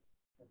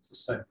 It's the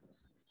same.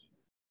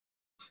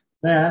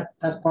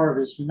 That's part of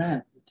his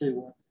humanity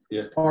too.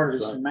 Yeah, it's part of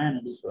his right.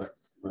 humanity. Right.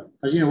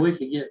 Because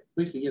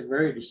we could get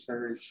very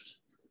discouraged.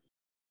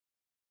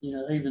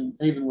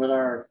 Even with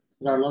our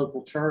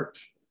local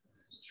church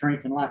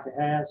shrinking like it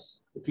has,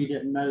 if you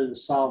didn't know the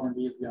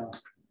sovereignty of God,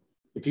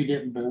 if you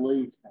didn't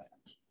believe that,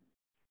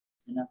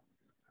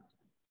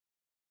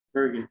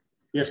 Very good.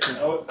 Yes, sir.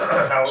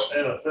 How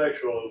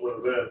ineffectual it would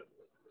have been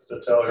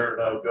to tell her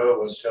no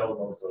go and tell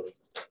them to.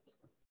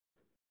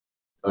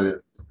 Oh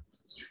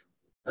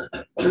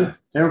yeah.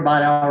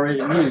 Everybody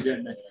already knew,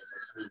 didn't they?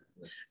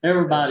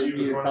 Everybody She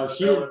was knew running because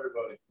to tell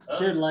everybody.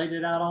 she had laid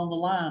it out on the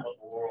line. What in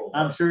the world?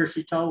 I'm sure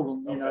she told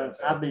them,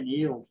 fantastic. I've been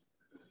healed.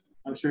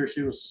 I'm sure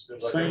she was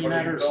Just like singing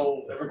at her.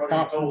 everybody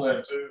top told of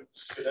that to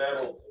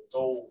skedaddle,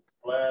 told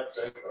labs,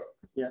 everybody.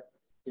 Yeah,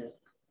 yeah.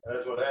 And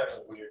that's what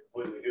happens when you're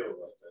completely healed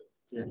like that.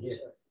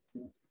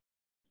 Yeah.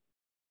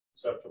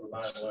 Except for the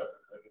 9/11.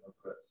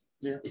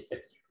 Yeah.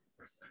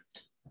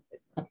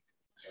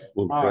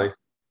 We'll All pray. right.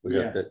 We got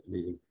Yeah. that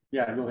meeting.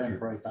 Yeah, go ahead and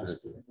pray, Pastor.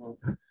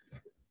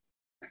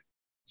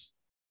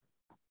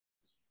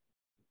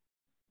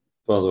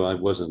 Father, I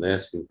wasn't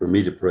asking for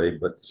me to pray,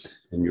 but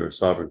in your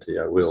sovereignty,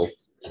 I will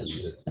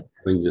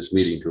bring this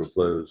meeting to a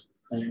close.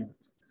 Amen.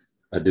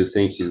 I do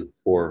thank you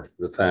for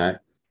the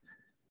fact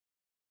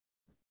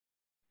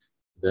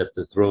that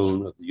the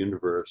throne of the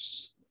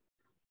universe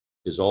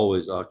is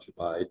always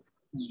occupied,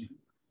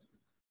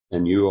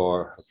 and you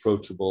are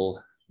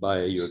approachable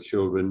by your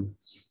children,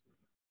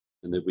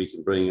 and that we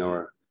can bring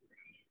our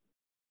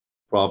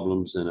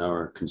problems and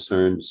our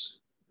concerns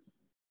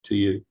to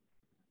you.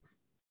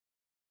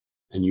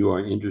 And you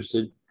are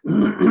interested,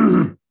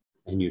 and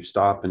you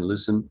stop and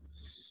listen.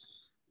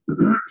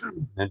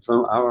 And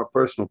from our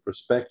personal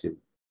perspective,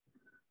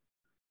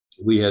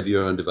 we have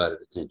your undivided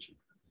attention.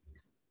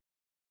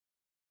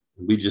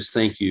 We just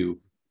thank you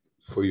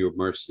for your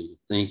mercy.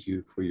 Thank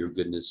you for your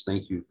goodness.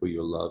 Thank you for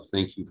your love.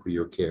 Thank you for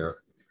your care.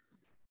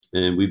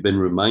 And we've been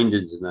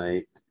reminded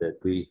tonight that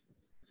we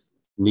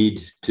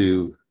need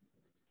to,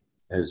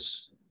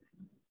 as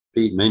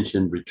Pete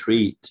mentioned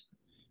retreat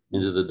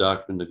into the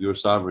doctrine of your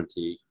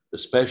sovereignty,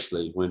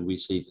 especially when we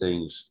see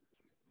things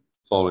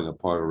falling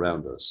apart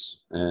around us.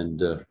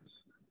 And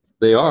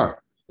they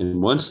are,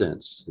 in one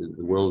sense.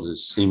 The world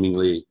is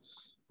seemingly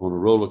on a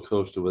roller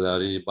coaster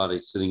without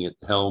anybody sitting at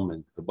the helm,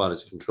 and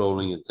nobody's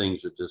controlling, and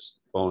things are just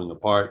falling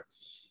apart.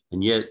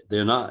 And yet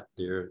they're not.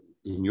 They're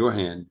in your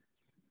hand.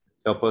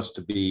 Help us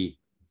to be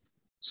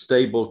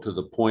stable to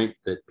the point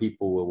that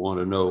people will want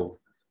to know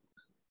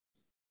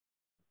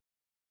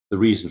the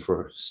reason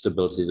for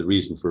stability, the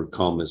reason for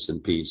calmness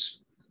and peace.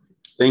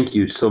 Thank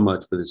you so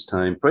much for this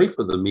time. Pray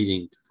for the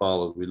meeting to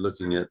follow. We're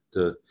looking at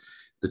the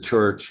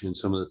church and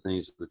some of the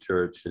things of the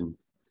church. And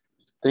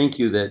thank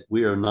you that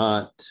we are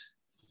not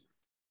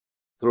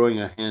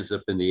throwing our hands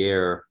up in the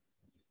air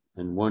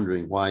and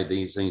wondering why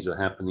these things are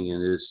happening,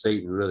 and is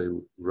Satan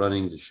really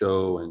running the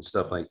show and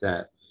stuff like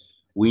that.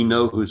 We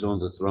know who's on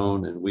the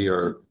throne, and we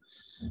are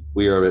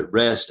at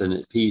rest and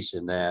at peace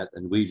in that.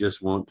 And we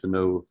just want to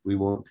know, we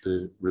want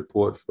to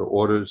report for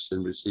orders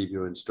and receive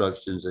your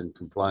instructions and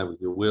comply with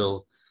your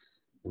will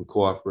and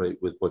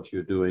cooperate with what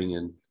you're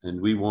doing.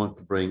 And we want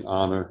to bring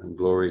honor and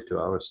glory to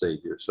our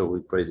Savior. So we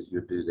pray that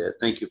you do that.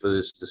 Thank you for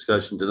this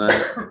discussion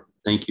tonight.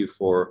 Thank you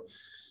for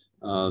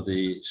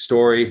the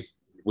story,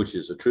 which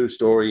is a true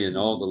story, and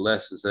all the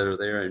lessons that are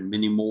there and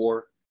many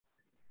more.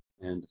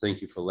 And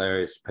thank you for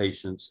Larry's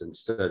patience and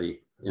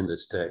study in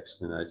this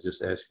text. And I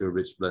just ask you a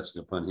rich blessing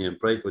upon him.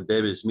 Pray for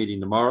David's meeting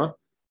tomorrow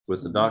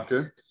with the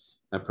doctor.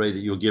 I pray that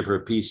you'll give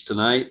her peace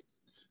tonight,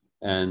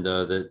 and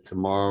that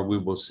tomorrow we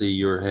will see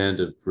your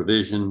hand of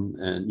provision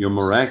and your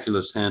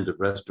miraculous hand of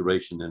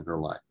restoration in her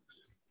life.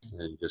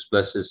 And just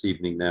bless this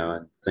evening now,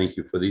 and thank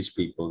you for these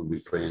people. And we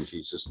pray in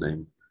Jesus'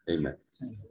 name. Amen.